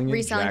reselling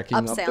it, jacking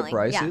up the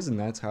prices, and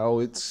that's how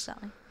it's.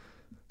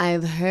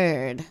 I've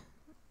heard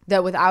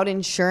that without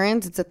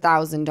insurance, it's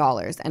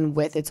 $1,000, and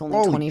with it's only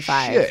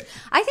 $25. Shit.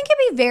 I think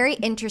it'd be very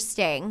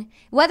interesting,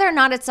 whether or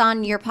not it's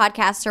on your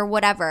podcast or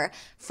whatever,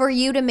 for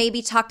you to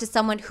maybe talk to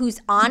someone who's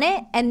on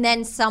it and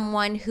then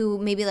someone who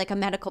maybe like a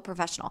medical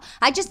professional.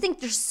 I just think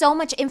there's so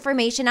much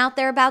information out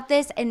there about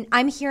this, and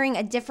I'm hearing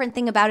a different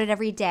thing about it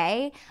every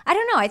day. I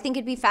don't know. I think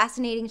it'd be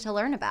fascinating to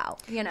learn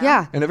about, you know?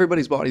 Yeah. And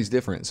everybody's body's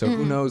different, so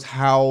who knows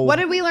how. What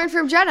did we learn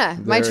from Jenna,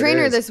 my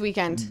trainer this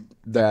weekend?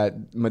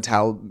 That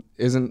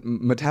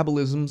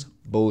metabolism's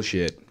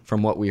bullshit,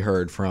 from what we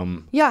heard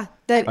from that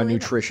a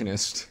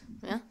nutritionist.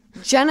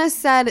 Jenna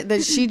said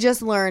that she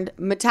just learned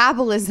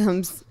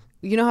metabolisms.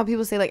 You know how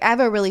people say, like, I have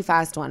a really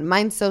fast one.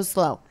 Mine's so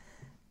slow.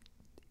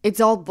 It's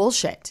all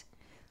bullshit.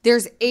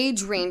 There's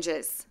age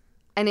ranges,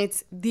 and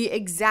it's the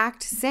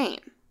exact same.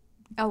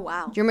 Oh,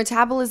 wow. Your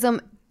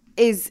metabolism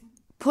is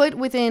put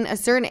within a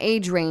certain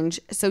age range,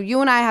 so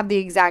you and I have the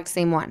exact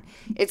same one.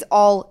 It's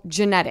all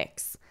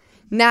genetics.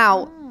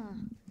 Now,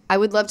 I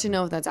would love to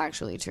know if that's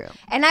actually true.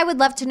 And I would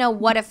love to know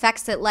what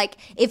affects it. Like,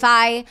 if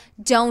I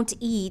don't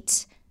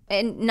eat,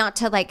 and not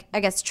to, like,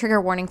 I guess,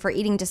 trigger warning for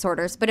eating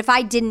disorders, but if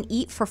I didn't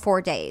eat for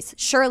 4 days,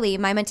 surely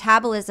my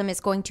metabolism is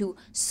going to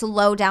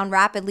slow down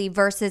rapidly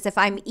versus if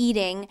I'm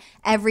eating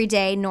every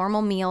day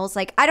normal meals.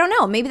 Like, I don't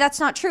know. Maybe that's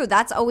not true.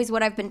 That's always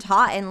what I've been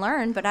taught and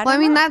learned, but I don't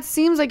know. That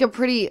seems like a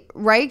pretty,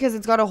 right? Because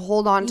it's got to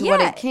hold on to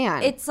what it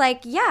can. It's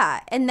like,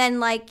 and then,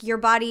 like, your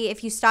body,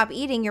 if you stop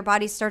eating, your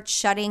body starts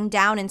shutting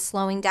down and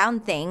slowing down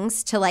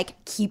things to,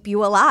 like, keep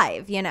you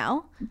alive, you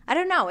know? I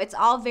don't know. It's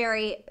all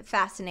very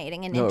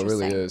fascinating and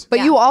interesting. It really is.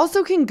 But you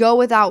also can go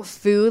without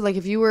food. Like,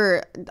 if you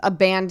were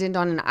abandoned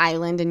on an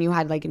island and you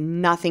had, like,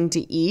 nothing to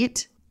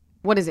eat,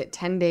 what is it,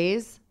 10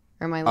 days?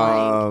 Or am I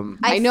lying?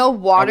 I know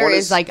water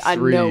is, like, a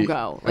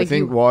no-go. Like, I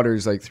think water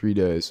is, like, 3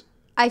 days.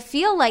 I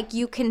feel like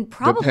you can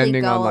probably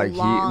depending go on like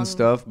long, heat and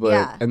stuff,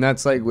 but and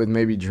that's like with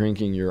maybe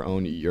drinking your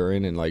own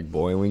urine and like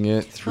boiling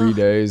it. 3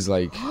 days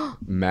like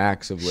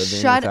max of living.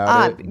 Shut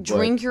without up! It,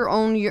 Drink your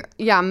own.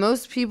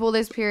 Most people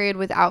this period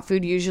without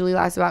food usually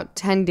lasts about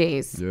 10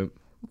 days. Yep.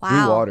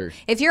 Wow. Do water.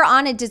 If you're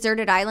on a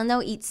deserted island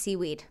though, eat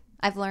seaweed.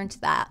 I've learned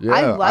that. Yeah,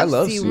 I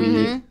love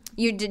seaweed. Mm-hmm.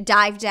 You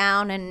dive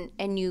down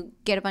and you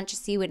get a bunch of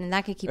seaweed, and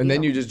that could keep. And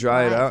then you just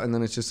dry it out, and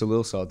then it's just a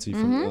little salty.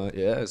 From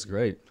it's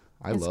great.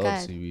 I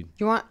love seaweed.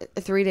 You want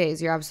 3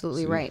 days? You're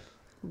absolutely right.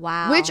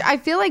 Wow. Which I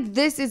feel like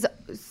this is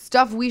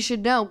stuff we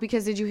should know,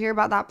 because did you hear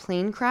about that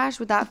plane crash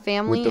with that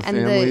family With the and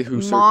family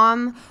the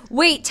mom?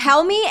 Wait,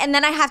 tell me, and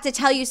then I have to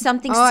tell you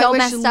something I so wish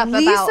messed up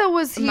Lisa about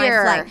was my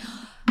here. flight.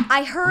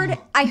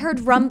 I heard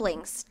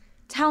rumblings.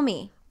 Tell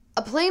me.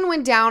 A plane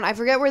went down. I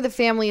forget where the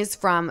family is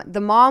from. The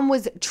mom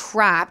was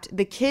trapped.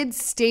 The kids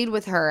stayed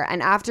with her.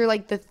 And after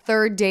like the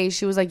third day,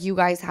 she was like, you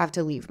guys have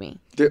to leave me.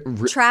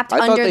 Trapped I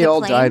thought under they the all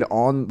plane? died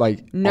on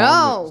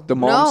No, the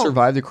mom no.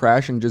 survived the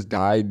crash and just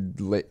died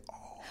late.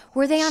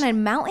 Were they on a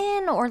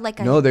mountain or like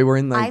a No, they were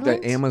in like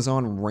island? the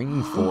Amazon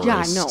rainforest.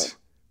 Yeah, no.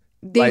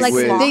 They Like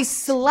with- they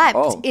slept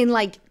Oh. in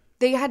like,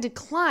 they had to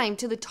climb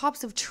to the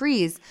tops of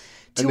trees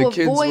And to the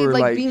kids avoid were,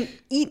 like like- being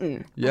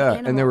eaten. Yeah,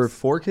 and there were animals.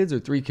 4 kids or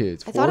 3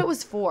 kids. I thought it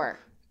was 4.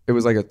 It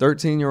was like a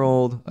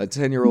 13-year-old, a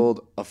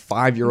 10-year-old, a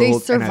 5-year-old, They and a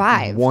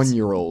survived.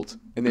 1-year-old,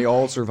 and they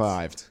all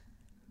survived.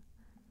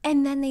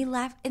 And then they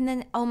left, and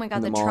then, oh my God,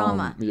 And the mom,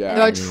 trauma. Yeah,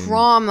 The I mean,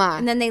 trauma.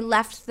 And then they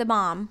left the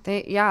mom.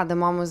 The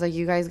mom was like,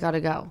 you guys got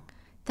to go.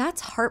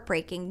 That's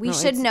heartbreaking. We No,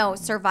 should it's- know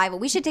survival.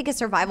 We should take a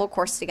survival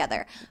course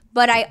together.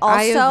 But I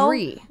also,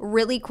 agree.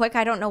 really quick,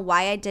 I don't know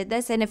why I did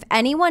this. And if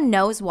anyone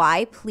knows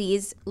why,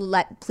 please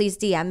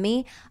DM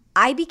me.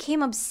 I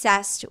became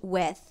obsessed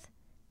with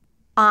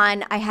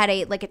I had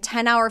a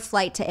 10-hour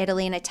flight to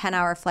Italy and a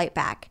 10-hour flight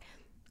back,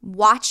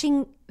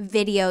 watching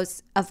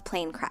videos of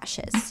plane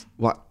crashes.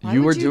 What?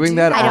 You were would you doing do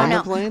that that? I on don't the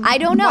know. plane? I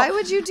don't know. Why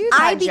would you do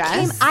that,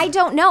 Jess? I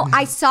don't know.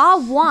 I saw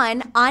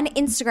one on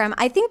Instagram.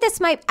 I think this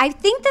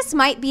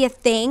might be a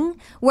thing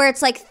where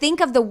it's like, think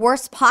of the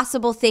worst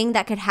possible thing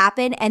that could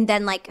happen and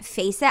then like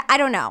face it. I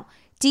don't know.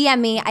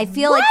 DM me. I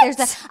feel like there's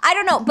I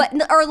don't know, but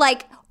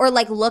or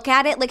look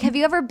at it. Like, have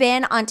you ever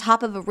been on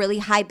top of a really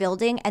high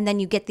building and then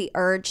you get the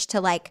urge to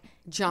like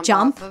Jump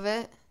off of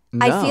it.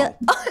 No. I feel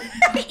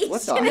What the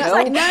Easton is hell?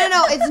 like,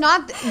 No. It's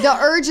not. The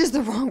urge is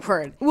the wrong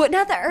word. what?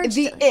 Not the urge.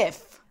 The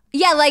if.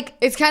 Yeah, like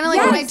It's kind of like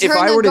when I Yes. If turn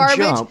I the were to garbage.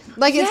 jump-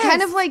 Like it's Yes.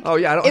 kind of like. Oh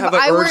yeah, I don't if have an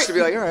urge were- to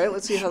be like, all right,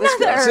 let's see how this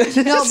Not the goes.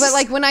 urge. No, but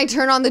like when I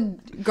turn on the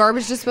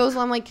garbage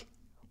disposal, I'm like,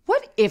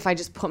 what if I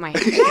just put my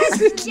hand?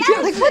 Yes.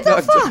 Like what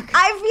the fuck?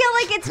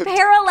 I feel like it's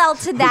parallel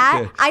to that.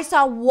 Okay. I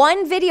saw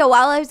one video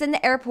while I was in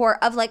the airport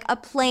of like a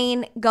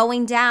plane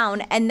going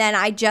down, and then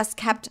I just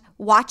kept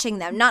watching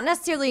them. Not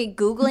necessarily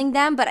Googling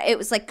them, but it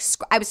was like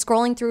I was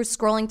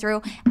scrolling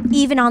through,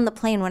 even on the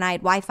plane when I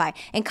had Wi-Fi.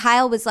 And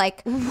Kyle was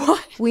like,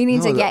 "What? We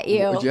need to get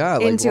you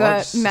into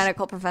watch- a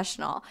medical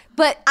professional."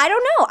 But I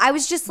don't know. I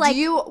was just like, Do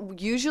you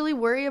usually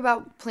worry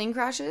about plane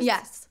crashes?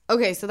 Yes.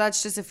 Okay, so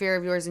that's just a fear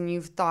of yours, and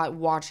you've thought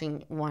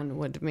watching one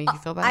would make you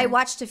feel better. I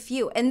watched a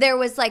few, and there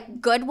was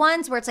like good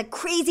ones where it's like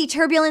crazy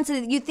turbulence,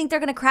 and you think they're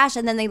gonna crash,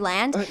 and then they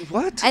land.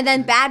 What? And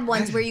then bad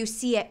ones where you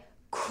see it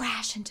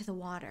crash into the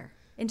water,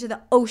 into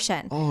the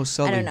ocean. Oh, I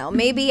Sully. don't know.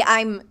 Maybe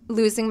I'm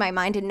losing my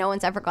mind, and no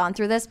one's ever gone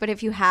through this. But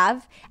if you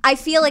have, I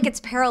feel like it's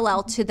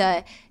parallel to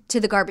the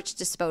garbage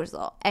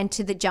disposal and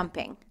to the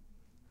jumping,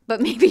 but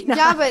maybe not.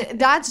 Yeah, but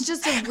that's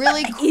just a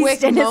really quick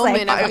Easton is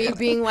like- moment of me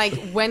being like,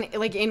 when,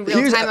 like in real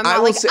Here's- time, I'm I not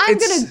will like, say I'm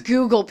it's- gonna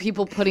Google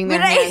people putting their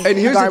But I- hands. And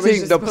in here's the garbage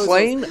thing: the disposals.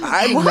 plane.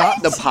 I'm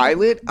not the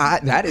pilot.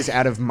 That is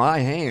out of my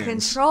hands.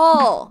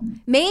 Control.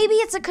 Maybe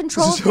it's a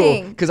control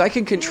thing. Because I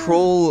can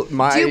control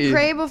my. Do you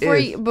pray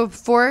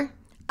before?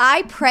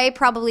 I pray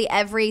probably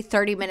every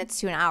 30 minutes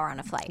to an hour on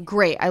a flight.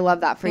 Great, I love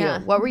that for Yeah.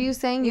 you. What were you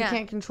saying? You Yeah.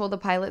 can't control the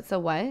pilot, so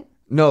what?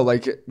 No,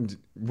 like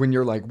when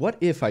you're like, what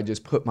if I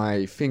just put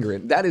my finger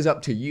in? That is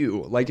up to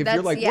you. Like if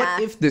you're That's- like, yeah.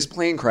 what if this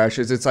plane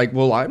crashes? It's like,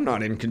 well, I'm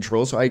not in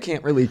control, so I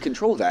can't really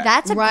control that.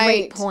 That's a Right.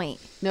 great point.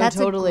 No, That's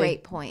totally. a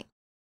great point.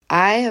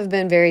 I have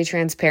been very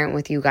transparent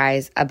with you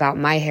guys about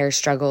my hair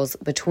struggles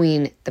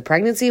between the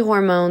pregnancy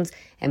hormones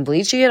and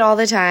bleaching it all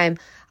the time.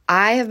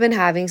 I have been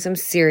having some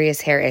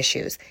serious hair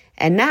issues.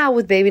 And now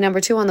with baby number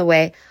 2 on the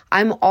way,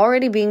 I'm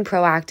already being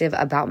proactive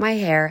about my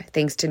hair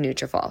thanks to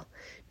Nutrafol.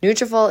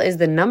 Nutrafol is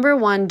the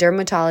 #1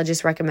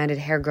 dermatologist recommended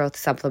hair growth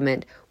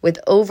supplement with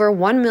over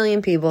 1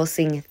 million people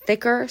seeing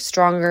thicker,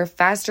 stronger,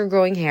 faster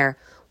growing hair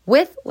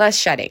with less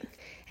shedding.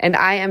 And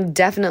I am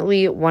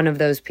definitely one of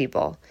those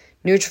people.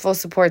 Nutrafol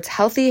supports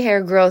healthy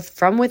hair growth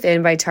from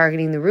within by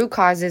targeting the root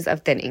causes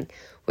of thinning,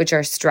 which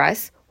are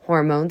stress,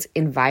 hormones,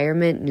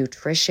 environment,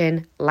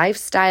 nutrition,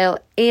 lifestyle,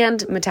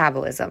 and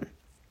metabolism.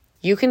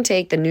 You can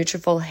take the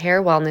Nutrafol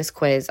Hair Wellness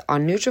Quiz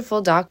on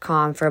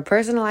Nutrafol.com for a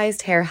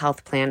personalized hair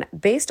health plan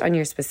based on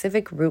your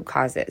specific root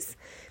causes.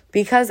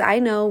 Because I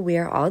know we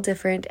are all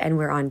different and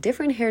we're on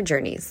different hair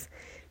journeys.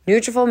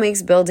 Nutrafol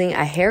makes building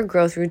a hair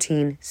growth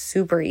routine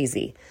super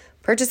easy.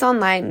 Purchase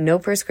online, no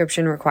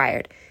prescription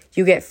required.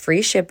 You get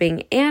free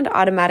shipping and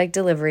automatic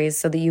deliveries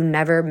so that you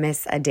never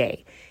miss a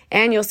day.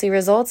 And you'll see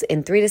results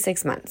in 3 to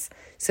 6 months.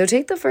 So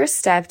take the first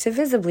step to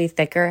visibly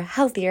thicker,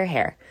 healthier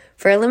hair.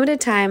 For a limited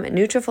time,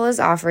 Nutrafol is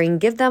offering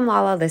Give Them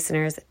Lala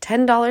listeners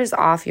 $10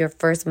 off your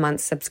first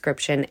month's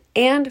subscription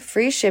and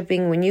free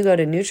shipping when you go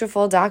to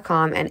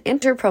Nutrafol.com and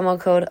enter promo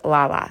code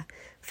LALA.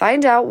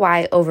 Find out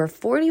why over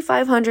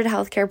 4,500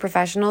 healthcare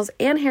professionals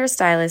and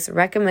hairstylists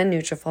recommend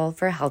Nutrafol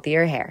for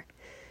healthier hair.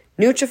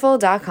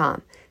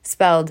 Nutrafol.com,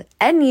 spelled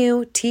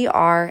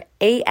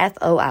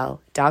Nutrafol.com.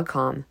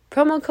 Nutrafol.com,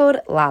 promo code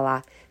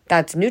LALA.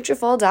 That's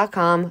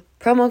Nutrafol.com,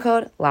 promo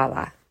code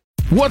LALA.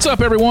 What's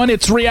up, everyone?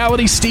 It's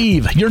Reality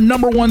Steve, your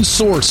number one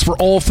source for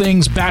all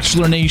things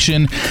Bachelor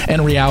Nation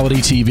and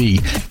reality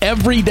TV.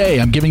 Every day,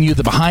 I'm giving you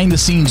the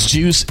behind-the-scenes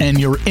juice and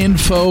your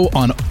info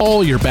on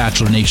all your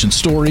Bachelor Nation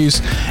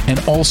stories, and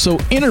also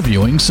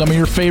interviewing some of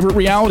your favorite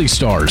reality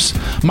stars.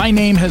 My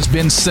name has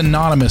been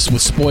synonymous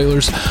with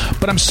spoilers,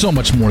 but I'm so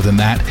much more than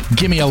that.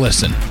 Give me a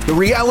listen. The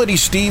Reality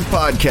Steve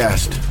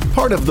Podcast,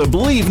 part of the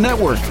Believe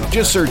Network.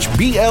 Just search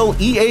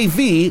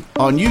BLEAV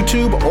on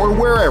YouTube or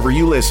wherever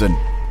you listen.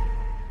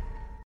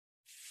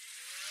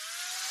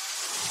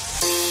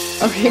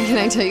 Okay, can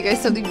I tell you guys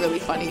something really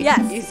funny?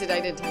 Yes. You said I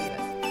didn't tell you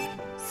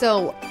this.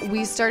 So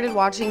we started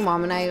watching,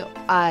 Mom and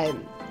I,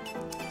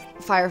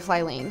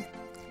 Firefly Lane.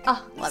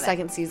 Oh, love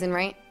Second season,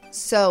 right?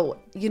 So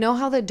you know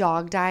how the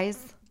dog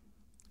dies?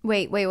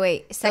 Wait.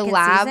 Second the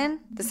lab, season?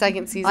 The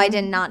second season. Oh, I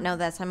did not know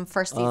this. I'm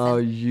first season. Oh,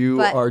 you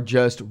But- are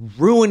just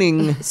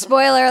ruining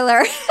Spoiler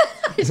alert.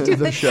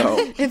 the show.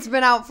 It's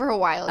been out for a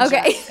while.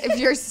 Okay. Jess. If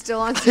you're still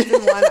on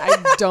season 1,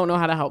 I don't know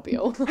how to help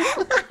you.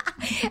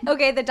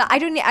 Okay, I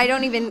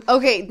don't even.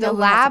 Okay, the know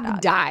who has a lab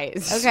dog.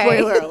 dies. Okay.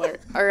 Spoiler alert.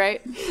 All right.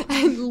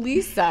 And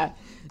Lisa,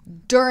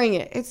 during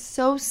it, it's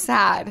so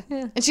sad.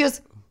 And she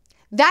goes,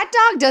 that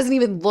dog doesn't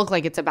even look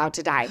like it's about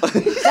to die.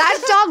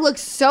 That dog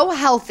looks so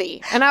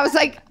healthy. And I was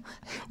like,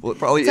 Well, it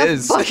probably it's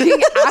is. a fucking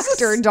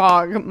actor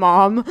dog,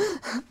 Mom.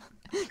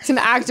 It's an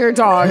actor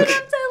dog.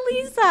 That's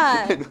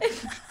Lisa.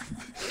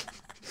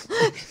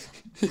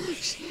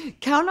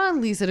 Count on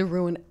Lisa to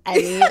ruin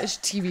any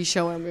TV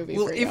show or movie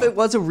Well, for if you. it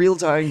was a real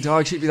dying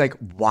dog, she'd be like,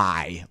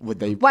 why would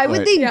they Why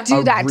would they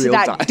do a that to real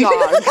that dying-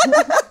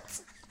 dog?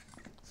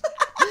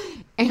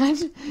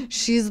 And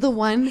she's the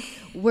one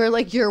where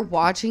like you're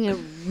watching a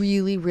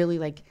really, really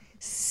like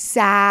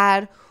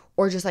sad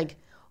or just like,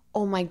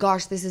 oh my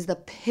gosh, this is the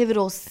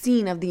pivotal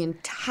scene of the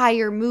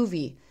entire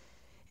movie.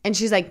 And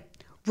she's like,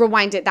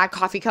 rewind it. That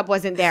coffee cup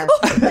wasn't there.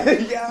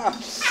 Yeah.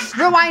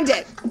 Rewind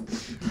it.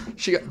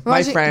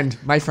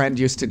 My friend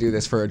used to do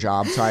this for a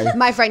job, so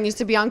My friend used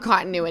to be on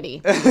continuity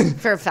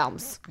for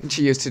films. and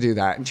she used to do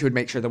that, and she would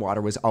make sure the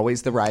water was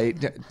always to the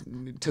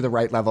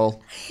right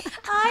level.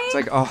 It's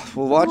like, oh,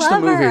 we'll watch the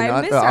love her. movie, I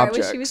not miss the her. I wish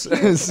she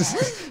objects.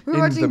 was We were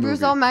watching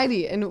Bruce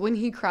Almighty, and when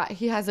he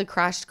has a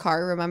crashed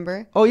car,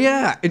 remember? Oh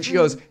yeah, and she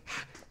goes,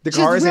 the Just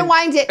car is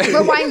rewind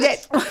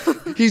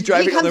it. He's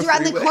driving. He comes on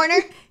around the freeway. corner.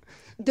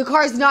 The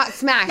car's not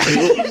smashed.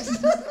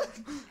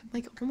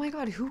 Like, oh my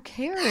God, who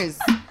cares?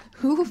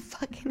 Who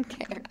fucking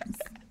cares?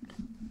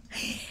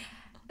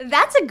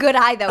 That's a good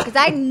eye though, because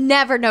I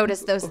never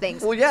noticed those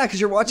things. Well, yeah, because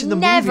you're watching the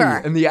Never.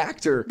 movie and the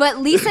actor. But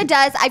Lisa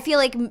does. I feel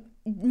like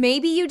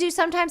maybe you do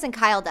sometimes, and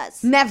Kyle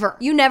does. Never.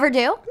 You never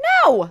do?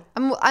 No.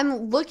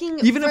 I'm looking.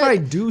 Even if for- I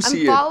do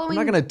see it, I'm following-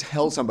 not gonna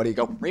tell somebody.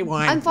 Go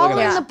rewind. I'm look following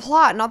at the that.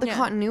 plot, not the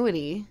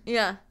continuity.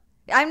 Yeah.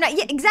 I'm not.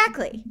 Yeah,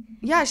 exactly.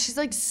 Yeah, she's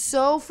like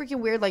so freaking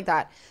weird like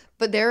that.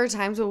 But there are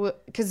times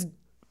because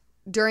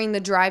during the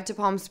drive to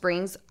Palm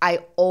Springs, I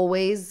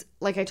always,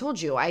 like I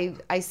told you,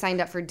 I signed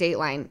up for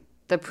Dateline,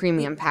 the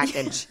premium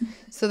package,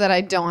 so that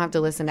I don't have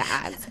to listen to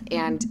ads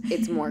and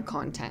it's more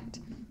content.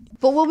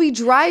 But we'll be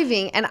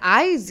driving and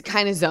I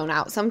kind of zone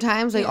out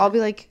sometimes. Like I'll be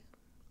like,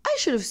 I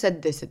should have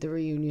said this at the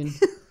reunion.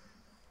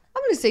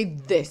 I'm going to say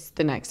this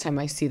the next time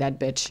I see that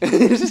bitch.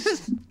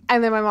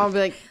 And then my mom will be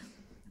like,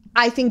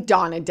 I think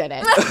Donna did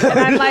it. And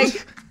I'm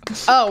like,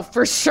 oh,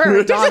 for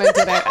sure Donna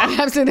did it. And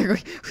I'm sitting there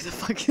going, who the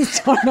fuck is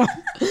Donna?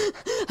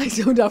 I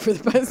zoned out for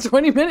the past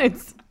 20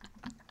 minutes.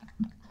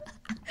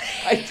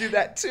 I do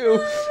that too. Oh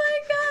my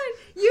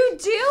God. You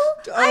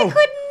do? I Oh.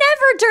 could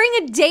never during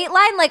a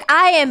Dateline. Like,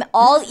 I am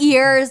all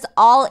ears,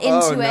 all into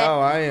Oh it. no,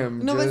 I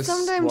am. No, but just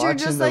sometimes you're watching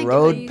just the like,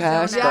 road you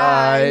pass zone out.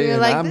 by, and you're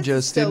and like, I'm this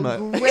just is in so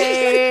my.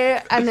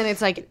 great. And then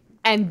it's like,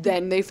 and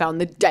then they found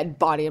the dead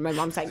body, and my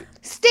mom's like,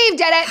 Steve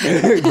did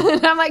it.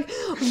 And I'm like,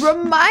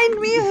 remind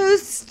me who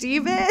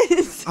Steve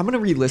is. I'm gonna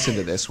re-listen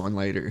to this one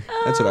later.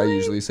 That's what I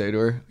usually say to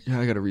her. Yeah,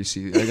 I gotta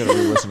re-listen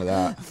to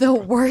that. The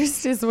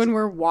worst is when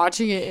we're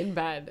watching it in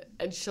bed,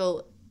 and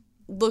she'll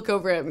look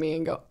over at me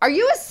and go, are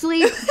you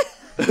asleep?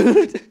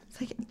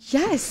 It's like,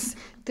 yes,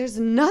 there's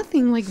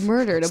nothing like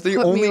murder to the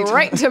put me only time-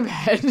 right to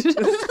bed.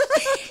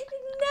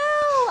 No,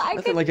 I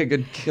Nothing could. like a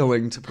good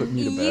killing to put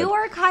me to bed. You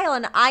are Kyle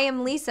and I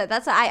am Lisa.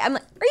 That's I'm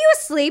like, are you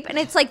asleep? And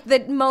it's like the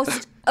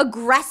most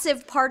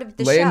aggressive part of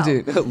the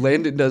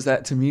Landon does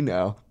that to me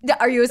now. show.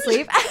 Are you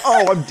asleep?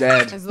 Oh, I'm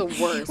dead. It's the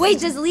worst. Wait,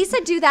 does Lisa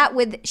do that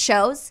with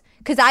shows?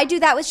 Because I do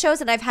that with shows,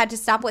 and I've had to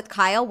stop with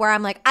Kyle where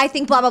I'm like, I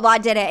think blah, blah, blah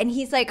did it. And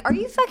he's like, are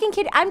you fucking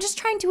kidding? I'm just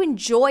trying to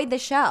enjoy the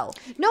show.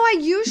 No, I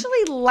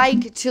usually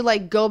like to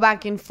like go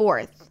back and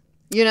forth,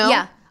 you know,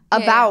 Yeah.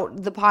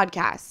 about the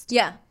podcast.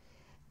 Yeah.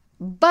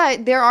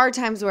 But there are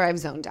times where I've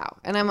zoned out,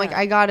 and I'm like,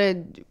 I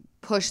gotta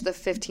push the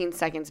 15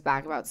 seconds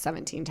back about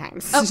 17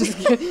 times. Just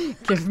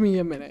give me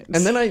a minute.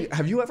 And then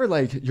have you ever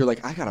like, you're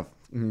like, I gotta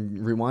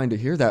rewind to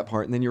hear that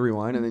part, and then you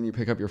rewind, and then you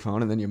pick up your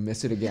phone, and then you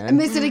miss it again. I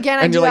miss it again.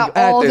 I and do you're that like,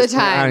 all "At the this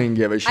point, I time. didn't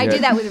give a shit. I do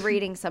that with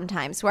reading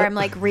sometimes, where I'm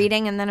like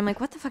reading, and then I'm like,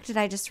 what the fuck did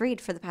I just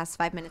read for the past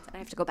 5 minutes? And I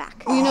have to go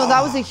back. You know,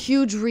 that was a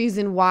huge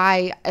reason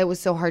why it was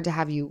so hard to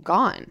have you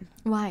gone.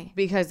 Why?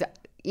 Because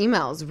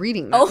emails,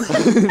 reading them.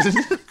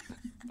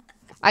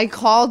 I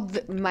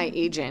called my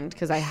agent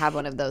because I have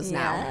one of those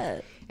now.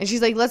 And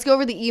she's like, let's go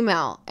over the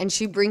email. And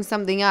she brings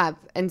something up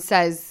and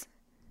says,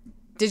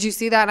 did you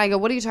see that? And I go,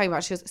 what are you talking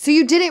about? She goes, so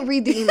you didn't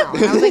read the email.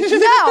 And I was like,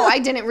 no, I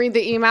didn't read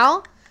the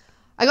email.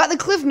 I got the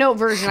Cliff Note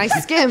version. I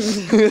skimmed.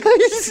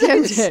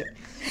 Skimmed it.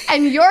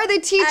 And you're the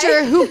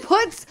teacher who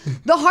puts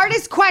the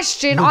hardest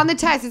question on the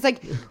test. It's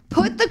like,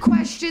 put the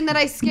question that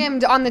I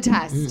skimmed on the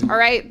test. All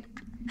right?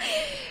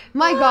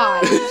 My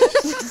God.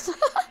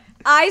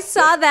 I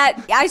saw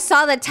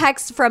the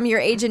text from your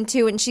agent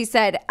too, and she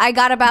said, I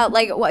got about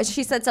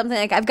she said something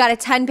like, I've got a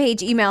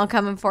 10-page email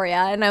coming for you.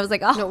 And I was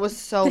like, oh, It was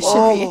so this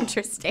should be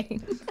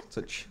interesting. It's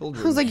a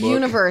children's I was like, book.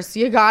 universe,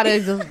 you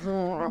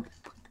gotta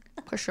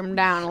push them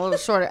down a little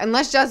shorter.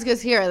 Unless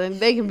Jessica's here, then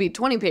they can be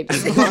 20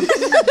 pages long.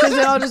 Because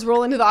then I'll just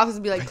roll into the office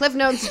and be like, Cliff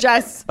Notes,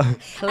 Jess.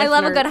 I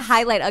love a good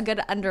highlight, a good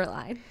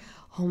underline.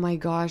 Oh my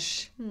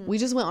gosh. We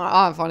just went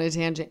off on a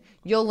tangent.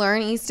 You'll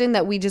learn, Easton,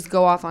 that we just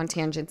go off on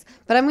tangents.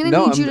 But I'm going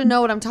to need you to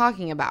know what I'm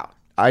talking about.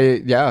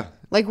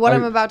 Like what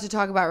I'm about to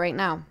talk about right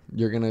now.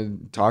 You're going to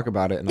talk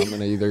about it, and I'm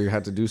going to either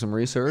have to do some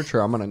research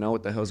or I'm going to know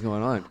what the hell's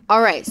going on.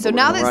 All right. So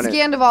now that run it.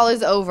 Scandival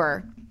is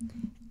over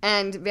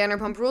and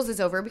Vanderpump Rules is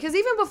over, because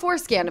even before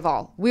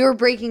Scandival, we were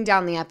breaking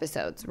down the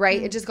episodes,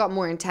 right? It just got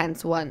more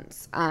intense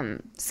once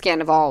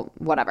Scandival,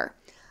 whatever.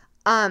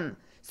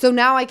 So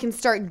now I can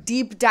start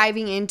deep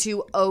diving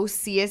into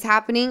OC is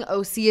happening.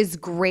 OC is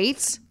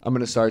great. I'm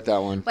going to start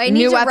that one. But I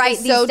need to write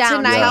these down.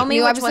 Tonight. Tell me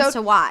New which episode ones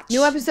to watch.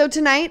 New episode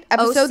tonight.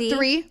 Episode OC.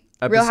 3.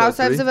 Episode Real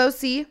Housewives 3. of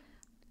OC.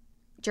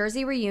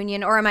 Jersey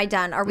Reunion, or am I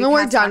done? Are we? No,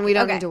 we're past done. talking? We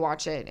don't Okay. need to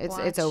watch it.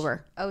 It's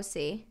over.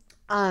 OC.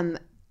 And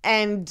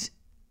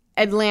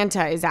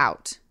Atlanta is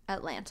out.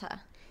 Atlanta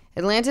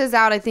is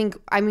out.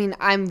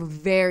 I'm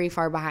very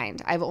far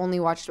behind. I've only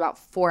watched about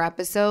 4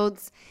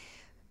 episodes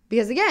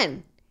because,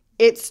 again,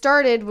 it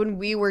started when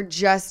we were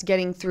just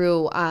getting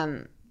through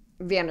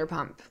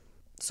Vanderpump.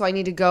 So I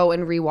need to go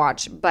and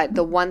rewatch. But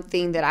the one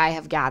thing that I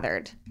have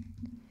gathered,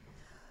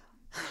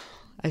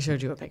 I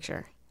showed you a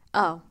picture.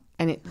 Oh.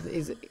 And it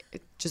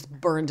just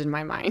burned in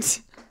my mind.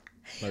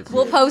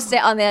 We'll post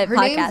it on the Her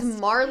podcast. name's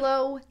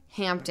Marlo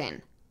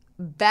Hampton.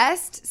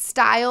 Best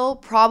style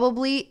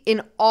probably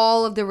in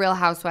all of the Real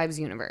Housewives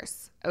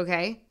universe.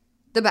 Okay?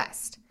 The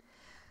best.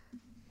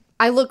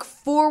 I look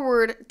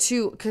forward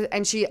to,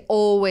 and she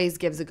always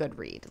gives a good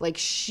read. Like,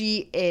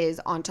 she is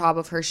on top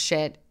of her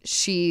shit.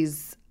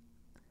 She's,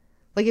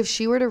 like, if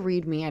she were to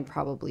read me, I'd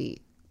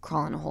probably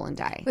crawl in a hole and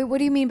die. Wait, what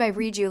do you mean by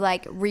read you?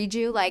 Like,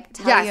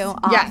 tell you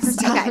off? Yes.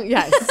 Okay.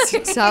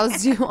 Yes.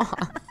 Tells you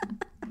off.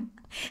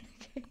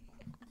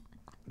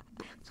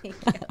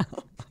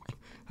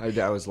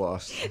 I was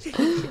lost.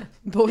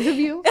 Both of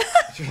you?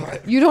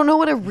 You don't know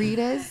what a read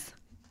is?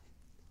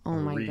 Oh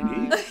my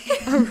God.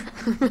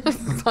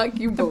 Fuck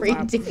you both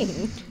up.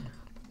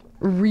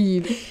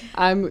 Read.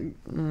 Oh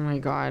my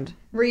God.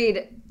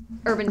 Read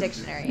Urban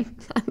Dictionary.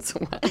 That's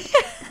what.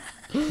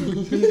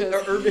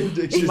 Urban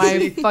Dictionary.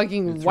 My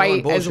fucking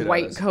white as bullshit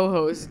white at us.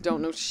 co-host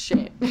don't know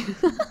shit.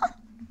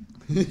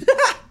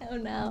 Oh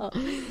no.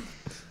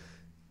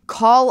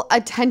 Call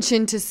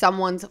attention to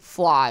someone's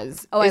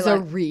flaws is a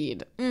look.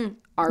 read.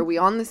 Are we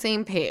on the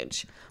same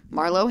page?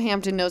 Marlo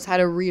Hampton knows how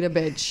to read a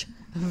bitch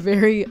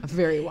very,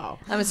 very well.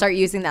 I'm gonna start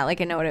using that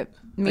like I know what it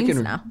means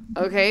now.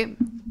 Okay?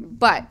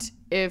 But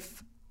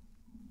if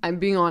I'm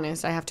being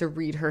honest, I have to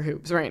read her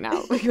hoops right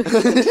now.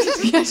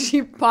 Yeah,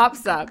 she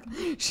pops up.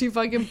 She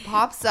fucking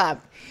pops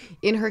up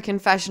in her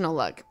confessional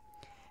look.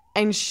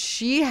 And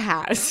she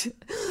has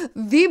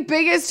the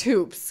biggest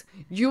hoops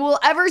you will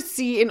ever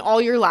see in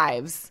all your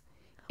lives.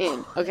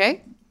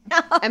 Okay?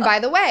 And by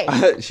the way,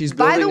 She's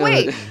by the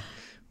building way,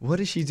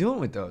 what is she doing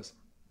with those?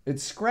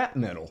 It's scrap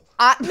metal.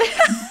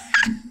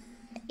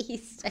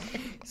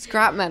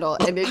 scrap metal,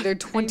 and they're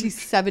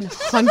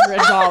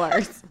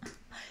 $2,700.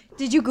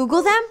 Did you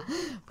Google them?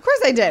 Of course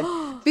I did.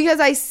 Because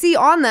I see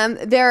on them,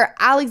 they're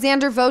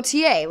Alexander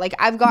Vautier. Like,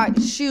 I've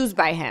got shoes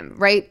by him,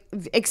 right?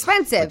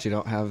 Expensive. But you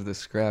don't have the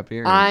scrap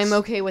earrings. I'm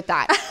okay with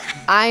that.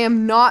 I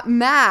am not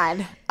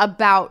mad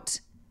about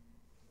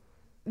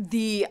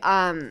the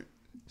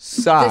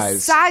size. the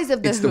size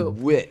of the it's hoop. the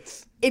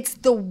width. It's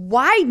the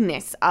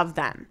wideness of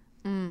them.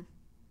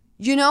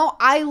 You know,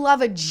 I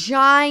love a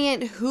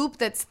giant hoop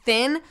that's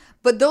thin,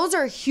 but those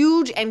are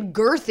huge and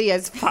girthy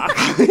as fuck.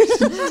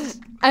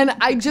 And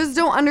I just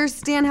don't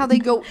understand how they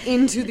go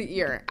into the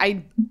ear.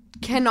 I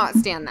cannot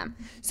stand them.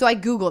 So I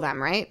Google them,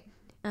 right?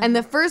 And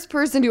the first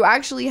person to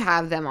actually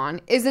have them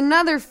on is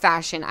another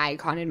fashion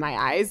icon in my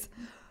eyes.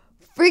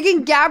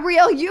 Freaking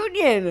Gabrielle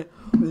Union.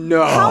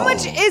 No. How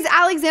much is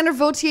Alexander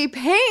Vautier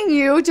paying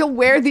you to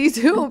wear these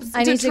hoops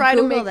I to need to try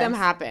to Google make them this.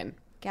 happen?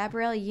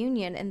 Gabrielle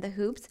Union and the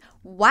hoops.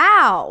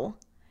 Wow.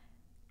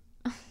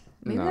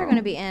 Maybe they're going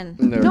to be in.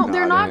 They're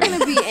not going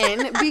to be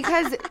in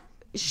because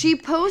she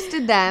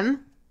posted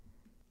them.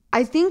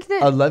 I think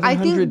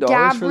 $1,100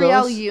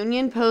 Gabrielle for those?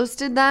 Union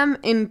posted them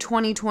in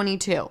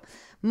 2022.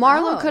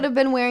 Marlo could have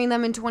been wearing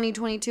them in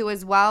 2022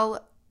 as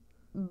well,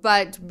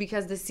 but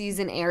because the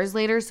season airs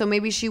later, so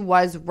maybe she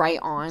was right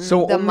on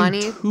so the only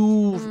money.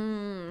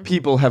 2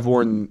 people have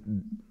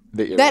worn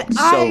the earrings That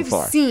so I've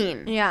far.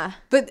 seen. Yeah.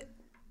 But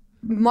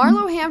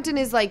Marlo Hampton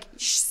is like,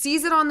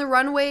 sees it on the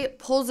runway,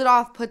 pulls it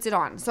off, puts it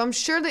on. So I'm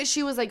sure that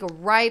she was like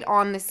right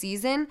on the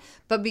season,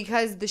 but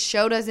because the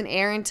show doesn't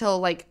air until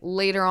like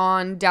later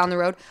on down the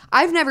road,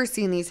 I've never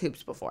seen these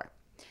hoops before.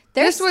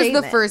 This was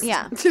the first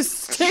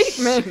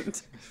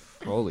statement.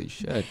 Holy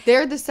shit.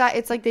 They're the side.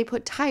 It's like they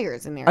put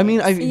tires in there. I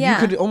mean, you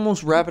could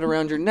almost wrap it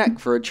around your neck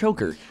for a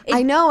choker.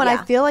 I know, and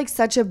I feel like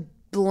such a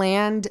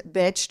bland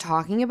bitch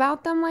talking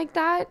about them like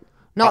that.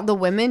 Not the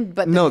women,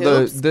 but the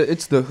hoops.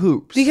 It's the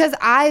hoops. Because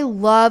I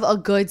love a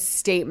good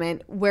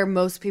statement where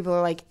most people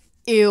are like,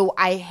 ew,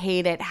 I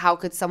hate it. How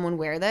could someone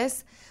wear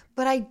this?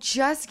 But I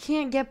just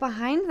can't get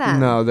behind them.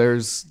 No,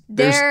 there's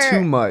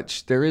too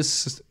much. There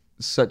is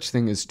such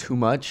thing as too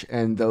much,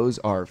 and those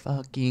are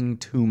fucking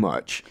too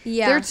much.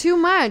 Yeah. They're too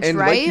much, And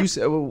right? like you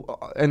said,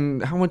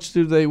 and how much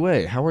do they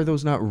weigh? How are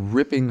those not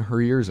ripping her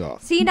ears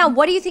off? See, now,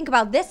 what do you think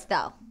about this,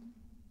 though?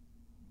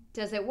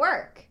 Does it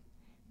work?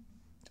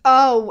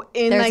 Oh,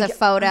 there's a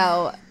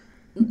photo,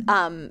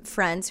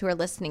 friends who are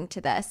listening to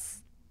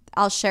this.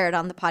 I'll share it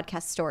on the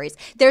podcast stories.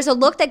 There's a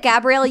look that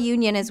Gabrielle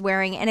Union is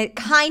wearing, and it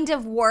kind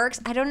of works.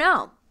 I don't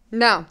know.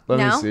 No. Let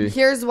me see.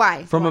 Here's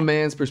why. From a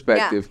man's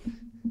perspective. Yeah.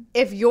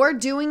 If you're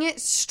doing it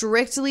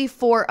strictly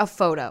for a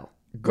photo,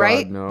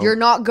 right? no. You're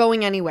not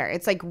going anywhere.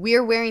 It's like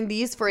we're wearing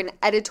these for an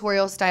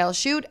editorial style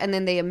shoot, and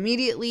then they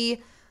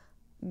immediately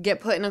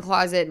get put in a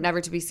closet, never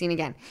to be seen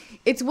again.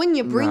 It's when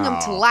you bring them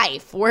to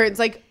life where it's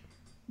like,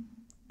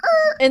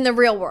 in the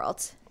real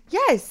world.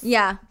 yes.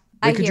 Yeah.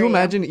 Like, could you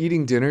imagine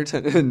eating dinner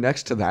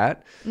next to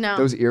that? No.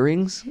 Those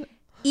earrings? No.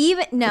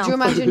 Could you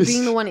imagine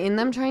being the one in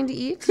them trying to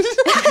eat?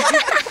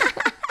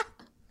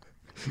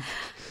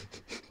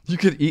 You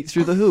could eat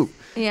through the hoop.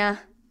 Yeah.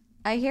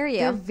 I hear you.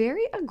 They're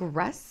very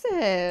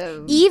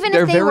aggressive. Even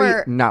They're if they very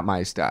were not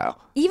my style.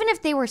 Even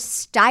if they were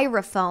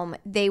styrofoam,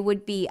 they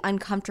would be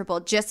uncomfortable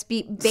just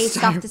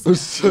based off this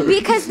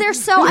because they're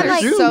so I'm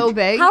like so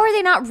big. How are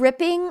they not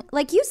ripping,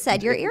 like you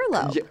said, your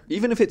earlobe? Yeah,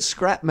 even if it's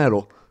scrap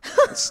metal,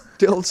 it's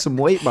still some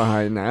weight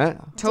behind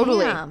that.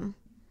 Totally.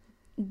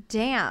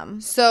 Damn.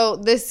 So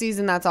this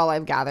season, that's all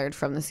I've gathered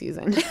from the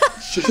season. 4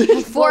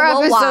 Well,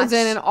 we'll episodes watch.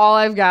 in, and all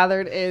I've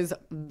gathered is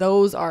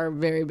those are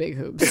very big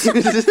hoops.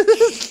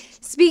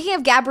 Speaking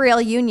of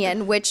Gabrielle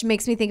Union, which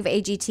makes me think of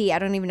AGT, I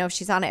don't even know if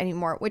she's on it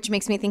anymore, which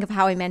makes me think of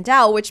Howie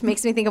Mandel, which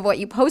makes me think of what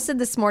you posted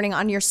this morning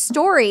on your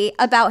story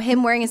about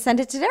him wearing a Send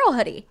It to Daryl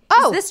hoodie.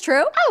 Oh. Is this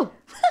true? Oh,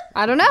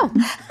 I don't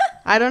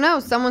know.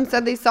 Someone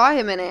said they saw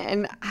him in it,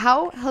 and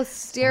how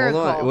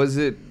hysterical. Hold on. Was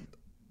it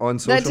on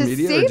that social to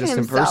media or save just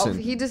himself, in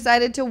person? he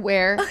decided to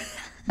wear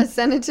a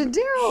Send It to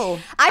Daryl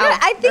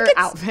I think it's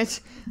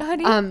outfit.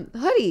 hoodie.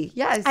 Hoodie,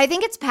 yes. I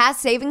think it's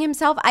past saving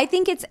himself. I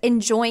think it's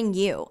enjoying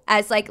you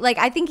as like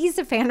I think he's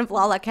a fan of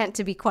Lala Kent,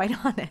 to be quite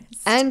honest.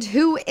 And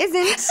who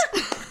isn't?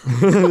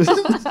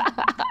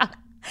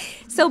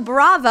 So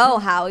bravo,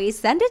 Howie.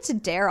 Send it to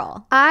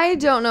Daryl. I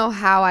don't know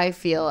how I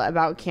feel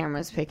about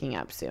cameras picking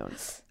up soon.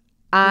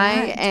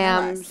 I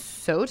am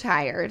so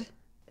tired.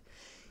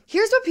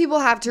 Here's what people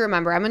have to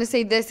remember. I'm going to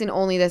say this and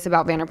only this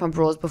about Vanderpump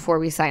Rules before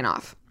we sign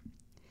off.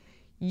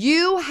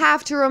 You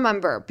have to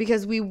remember,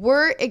 because we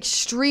were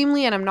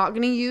extremely, and I'm not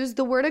going to use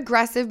the word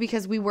aggressive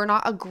because we were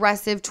not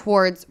aggressive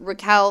towards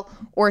Raquel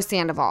or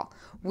Sandoval.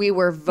 We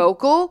were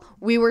vocal.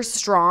 We were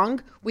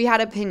strong. We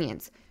had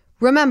opinions.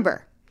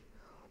 Remember,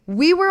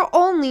 we were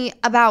only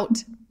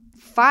about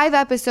 5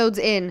 episodes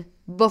in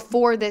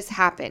before this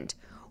happened.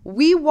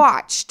 We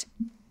watched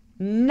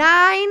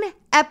 9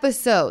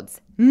 episodes.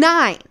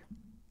 9.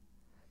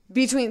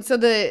 So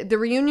the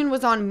reunion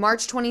was on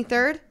March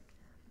 23rd.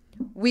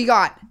 We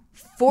got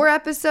 4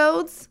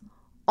 episodes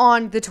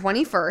on the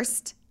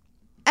 21st.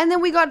 And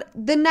then we got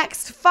the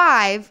next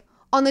 5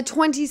 on the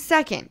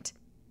 22nd.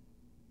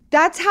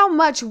 That's how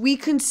much we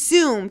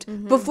consumed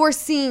before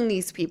seeing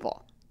these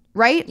people,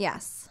 right?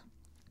 Yes.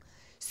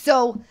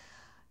 So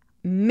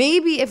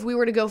maybe if we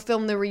were to go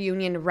film the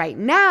reunion right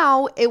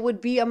now, it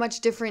would be a much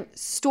different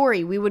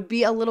story. We would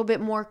be a little bit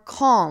more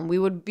calm. We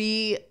would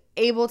be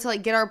able to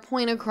get our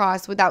point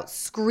across without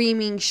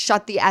screaming,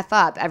 shut the F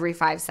up every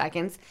 5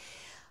 seconds.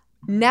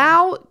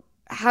 Now,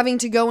 having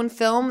to go and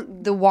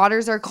film, the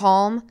waters are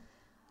calm.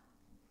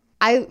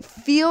 I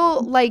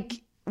feel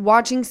like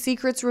watching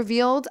Secrets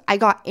Revealed, I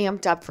got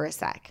amped up for a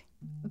sec.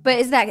 But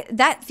is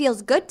that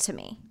feels good to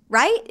me,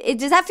 right?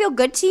 Does that feel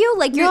good to you?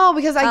 No,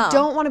 because I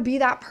don't want to be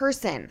that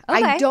person.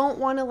 Okay. I don't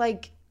want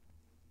to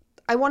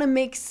I want to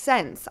make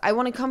sense. I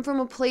want to come from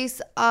a place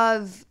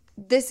of,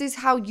 this is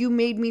how you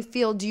made me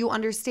feel. Do you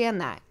understand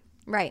that?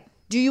 Right.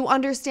 Do you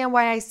understand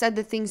why I said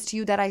the things to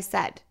you that I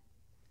said?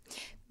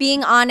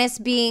 being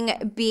honest,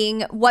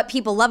 being what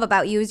people love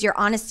about you is your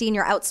honesty and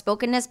your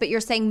outspokenness, but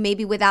you're saying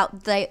maybe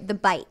without the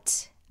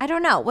bite. I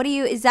don't know.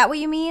 Is that what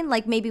you mean?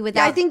 Like maybe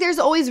without. Yeah, I think there's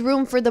always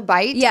room for the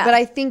bite. Yeah. But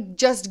I think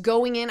just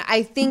going in,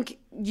 I think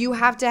you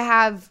have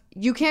to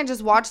you can't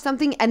just watch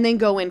something and then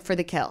go in for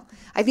the kill.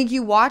 I think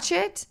you watch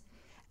it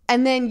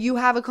and then you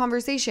have a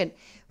conversation.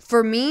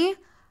 For me,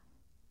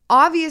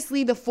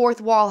 obviously the fourth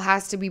wall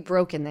has to be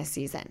broken this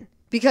season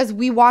because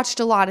we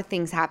watched a lot of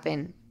things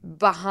happen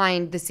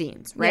behind the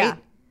scenes, right?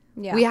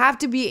 Yeah. We have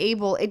to be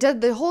able,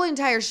 the whole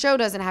entire show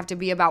doesn't have to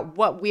be about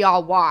what we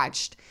all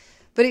watched,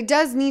 but it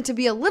does need to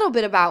be a little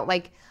bit about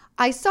like,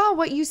 I saw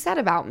what you said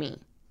about me.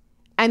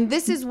 And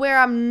this is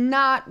where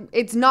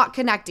it's not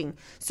connecting.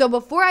 So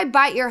before I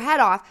bite your head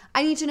off,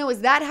 I need to know,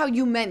 is that how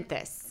you meant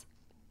this?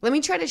 Let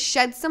me try to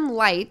shed some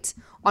light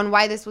on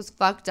why this was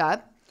fucked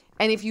up.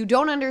 And if you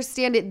don't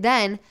understand it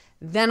then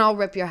I'll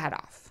rip your head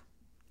off.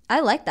 I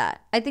like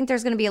that. I think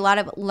there's going to be a lot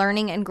of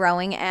learning and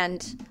growing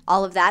and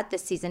all of that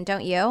this season,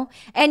 don't you?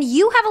 And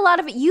you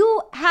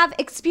have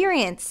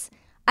experience.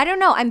 I don't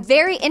know. I'm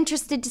very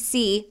interested to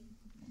see.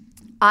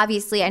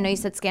 Obviously, I know you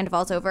said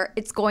Scandival's over.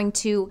 It's going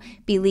to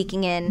be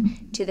leaking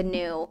in to the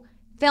new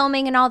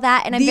filming and all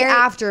that. And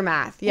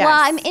aftermath, yes. Well,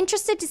 I'm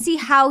interested to see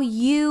how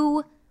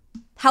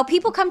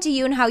people come to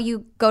you and how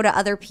you go to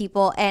other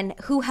people and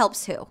who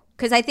helps who.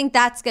 Because I think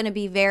that's going to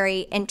be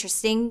very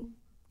interesting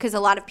because a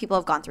lot of people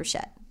have gone through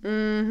shit.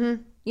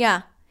 Mm-hmm.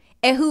 Yeah.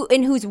 And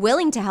who's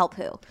willing to help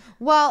who.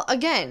 Well,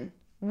 again,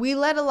 we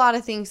let a lot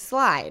of things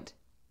slide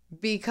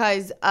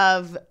because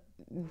of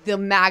the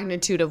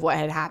magnitude of what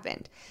had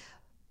happened.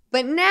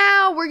 But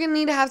now we're going to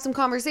need to have some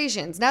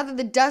conversations. Now that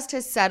the dust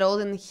has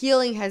settled and the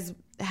healing has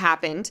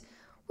happened,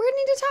 we're going to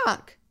need to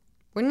talk.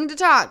 We're going to need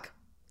to talk.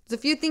 There's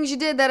a few things you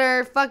did that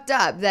are fucked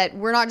up that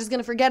we're not just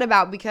going to forget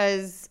about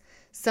because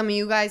some of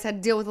you guys had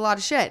to deal with a lot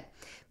of shit.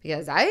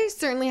 Because I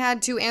certainly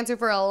had to answer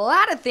for a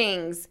lot of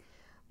things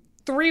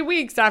 3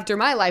 weeks after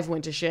my life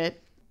went to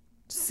shit.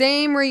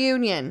 Same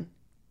reunion.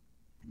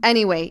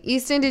 Anyway,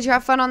 Easton, did you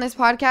have fun on this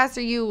podcast?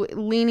 Are you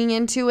leaning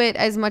into it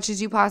as much as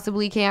you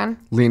possibly can?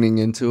 Leaning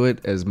into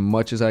it as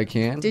much as I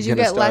can. Did you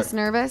get less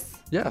nervous?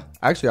 Yeah.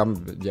 Actually, I'm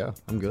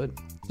good.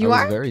 I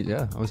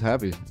was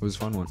happy. It was a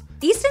fun one.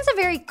 Easton's a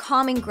very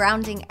calming,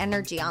 grounding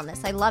energy on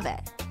this. I love it.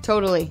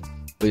 Totally.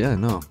 But yeah,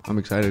 no, I'm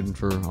excited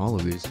for all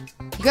of these.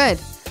 Good.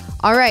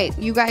 All right,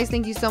 you guys,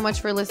 thank you so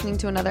much for listening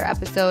to another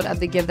episode of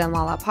the Give Them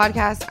Lala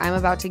podcast. I'm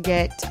about to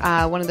get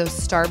one of those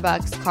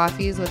Starbucks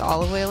coffees with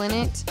olive oil in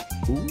it.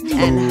 Ooh.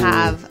 And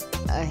have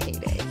a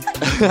heyday.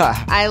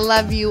 I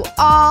love you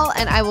all,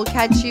 and I will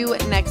catch you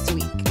next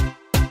week.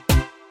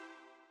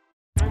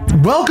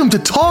 Welcome to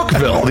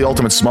Talkville, the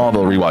ultimate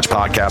Smallville rewatch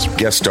podcast.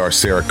 Guest star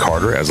Sarah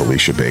Carter as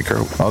Alicia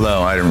Baker.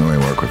 Although I didn't really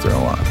work with her a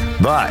lot.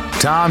 But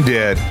Tom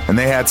did, and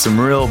they had some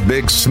real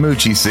big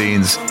smoochy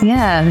scenes.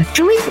 Yeah.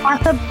 Can we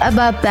talk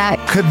about that?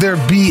 Could there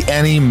be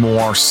any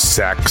more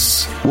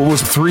sex? What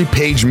was a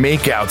 3-page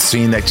makeout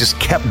scene that just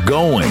kept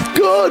going?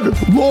 Good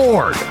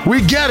Lord.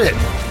 We get it.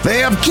 They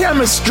have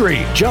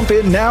chemistry. Jump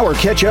in now or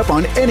catch up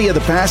on any of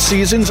the past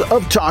seasons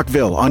of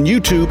Talkville on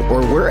YouTube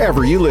or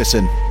wherever you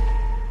listen.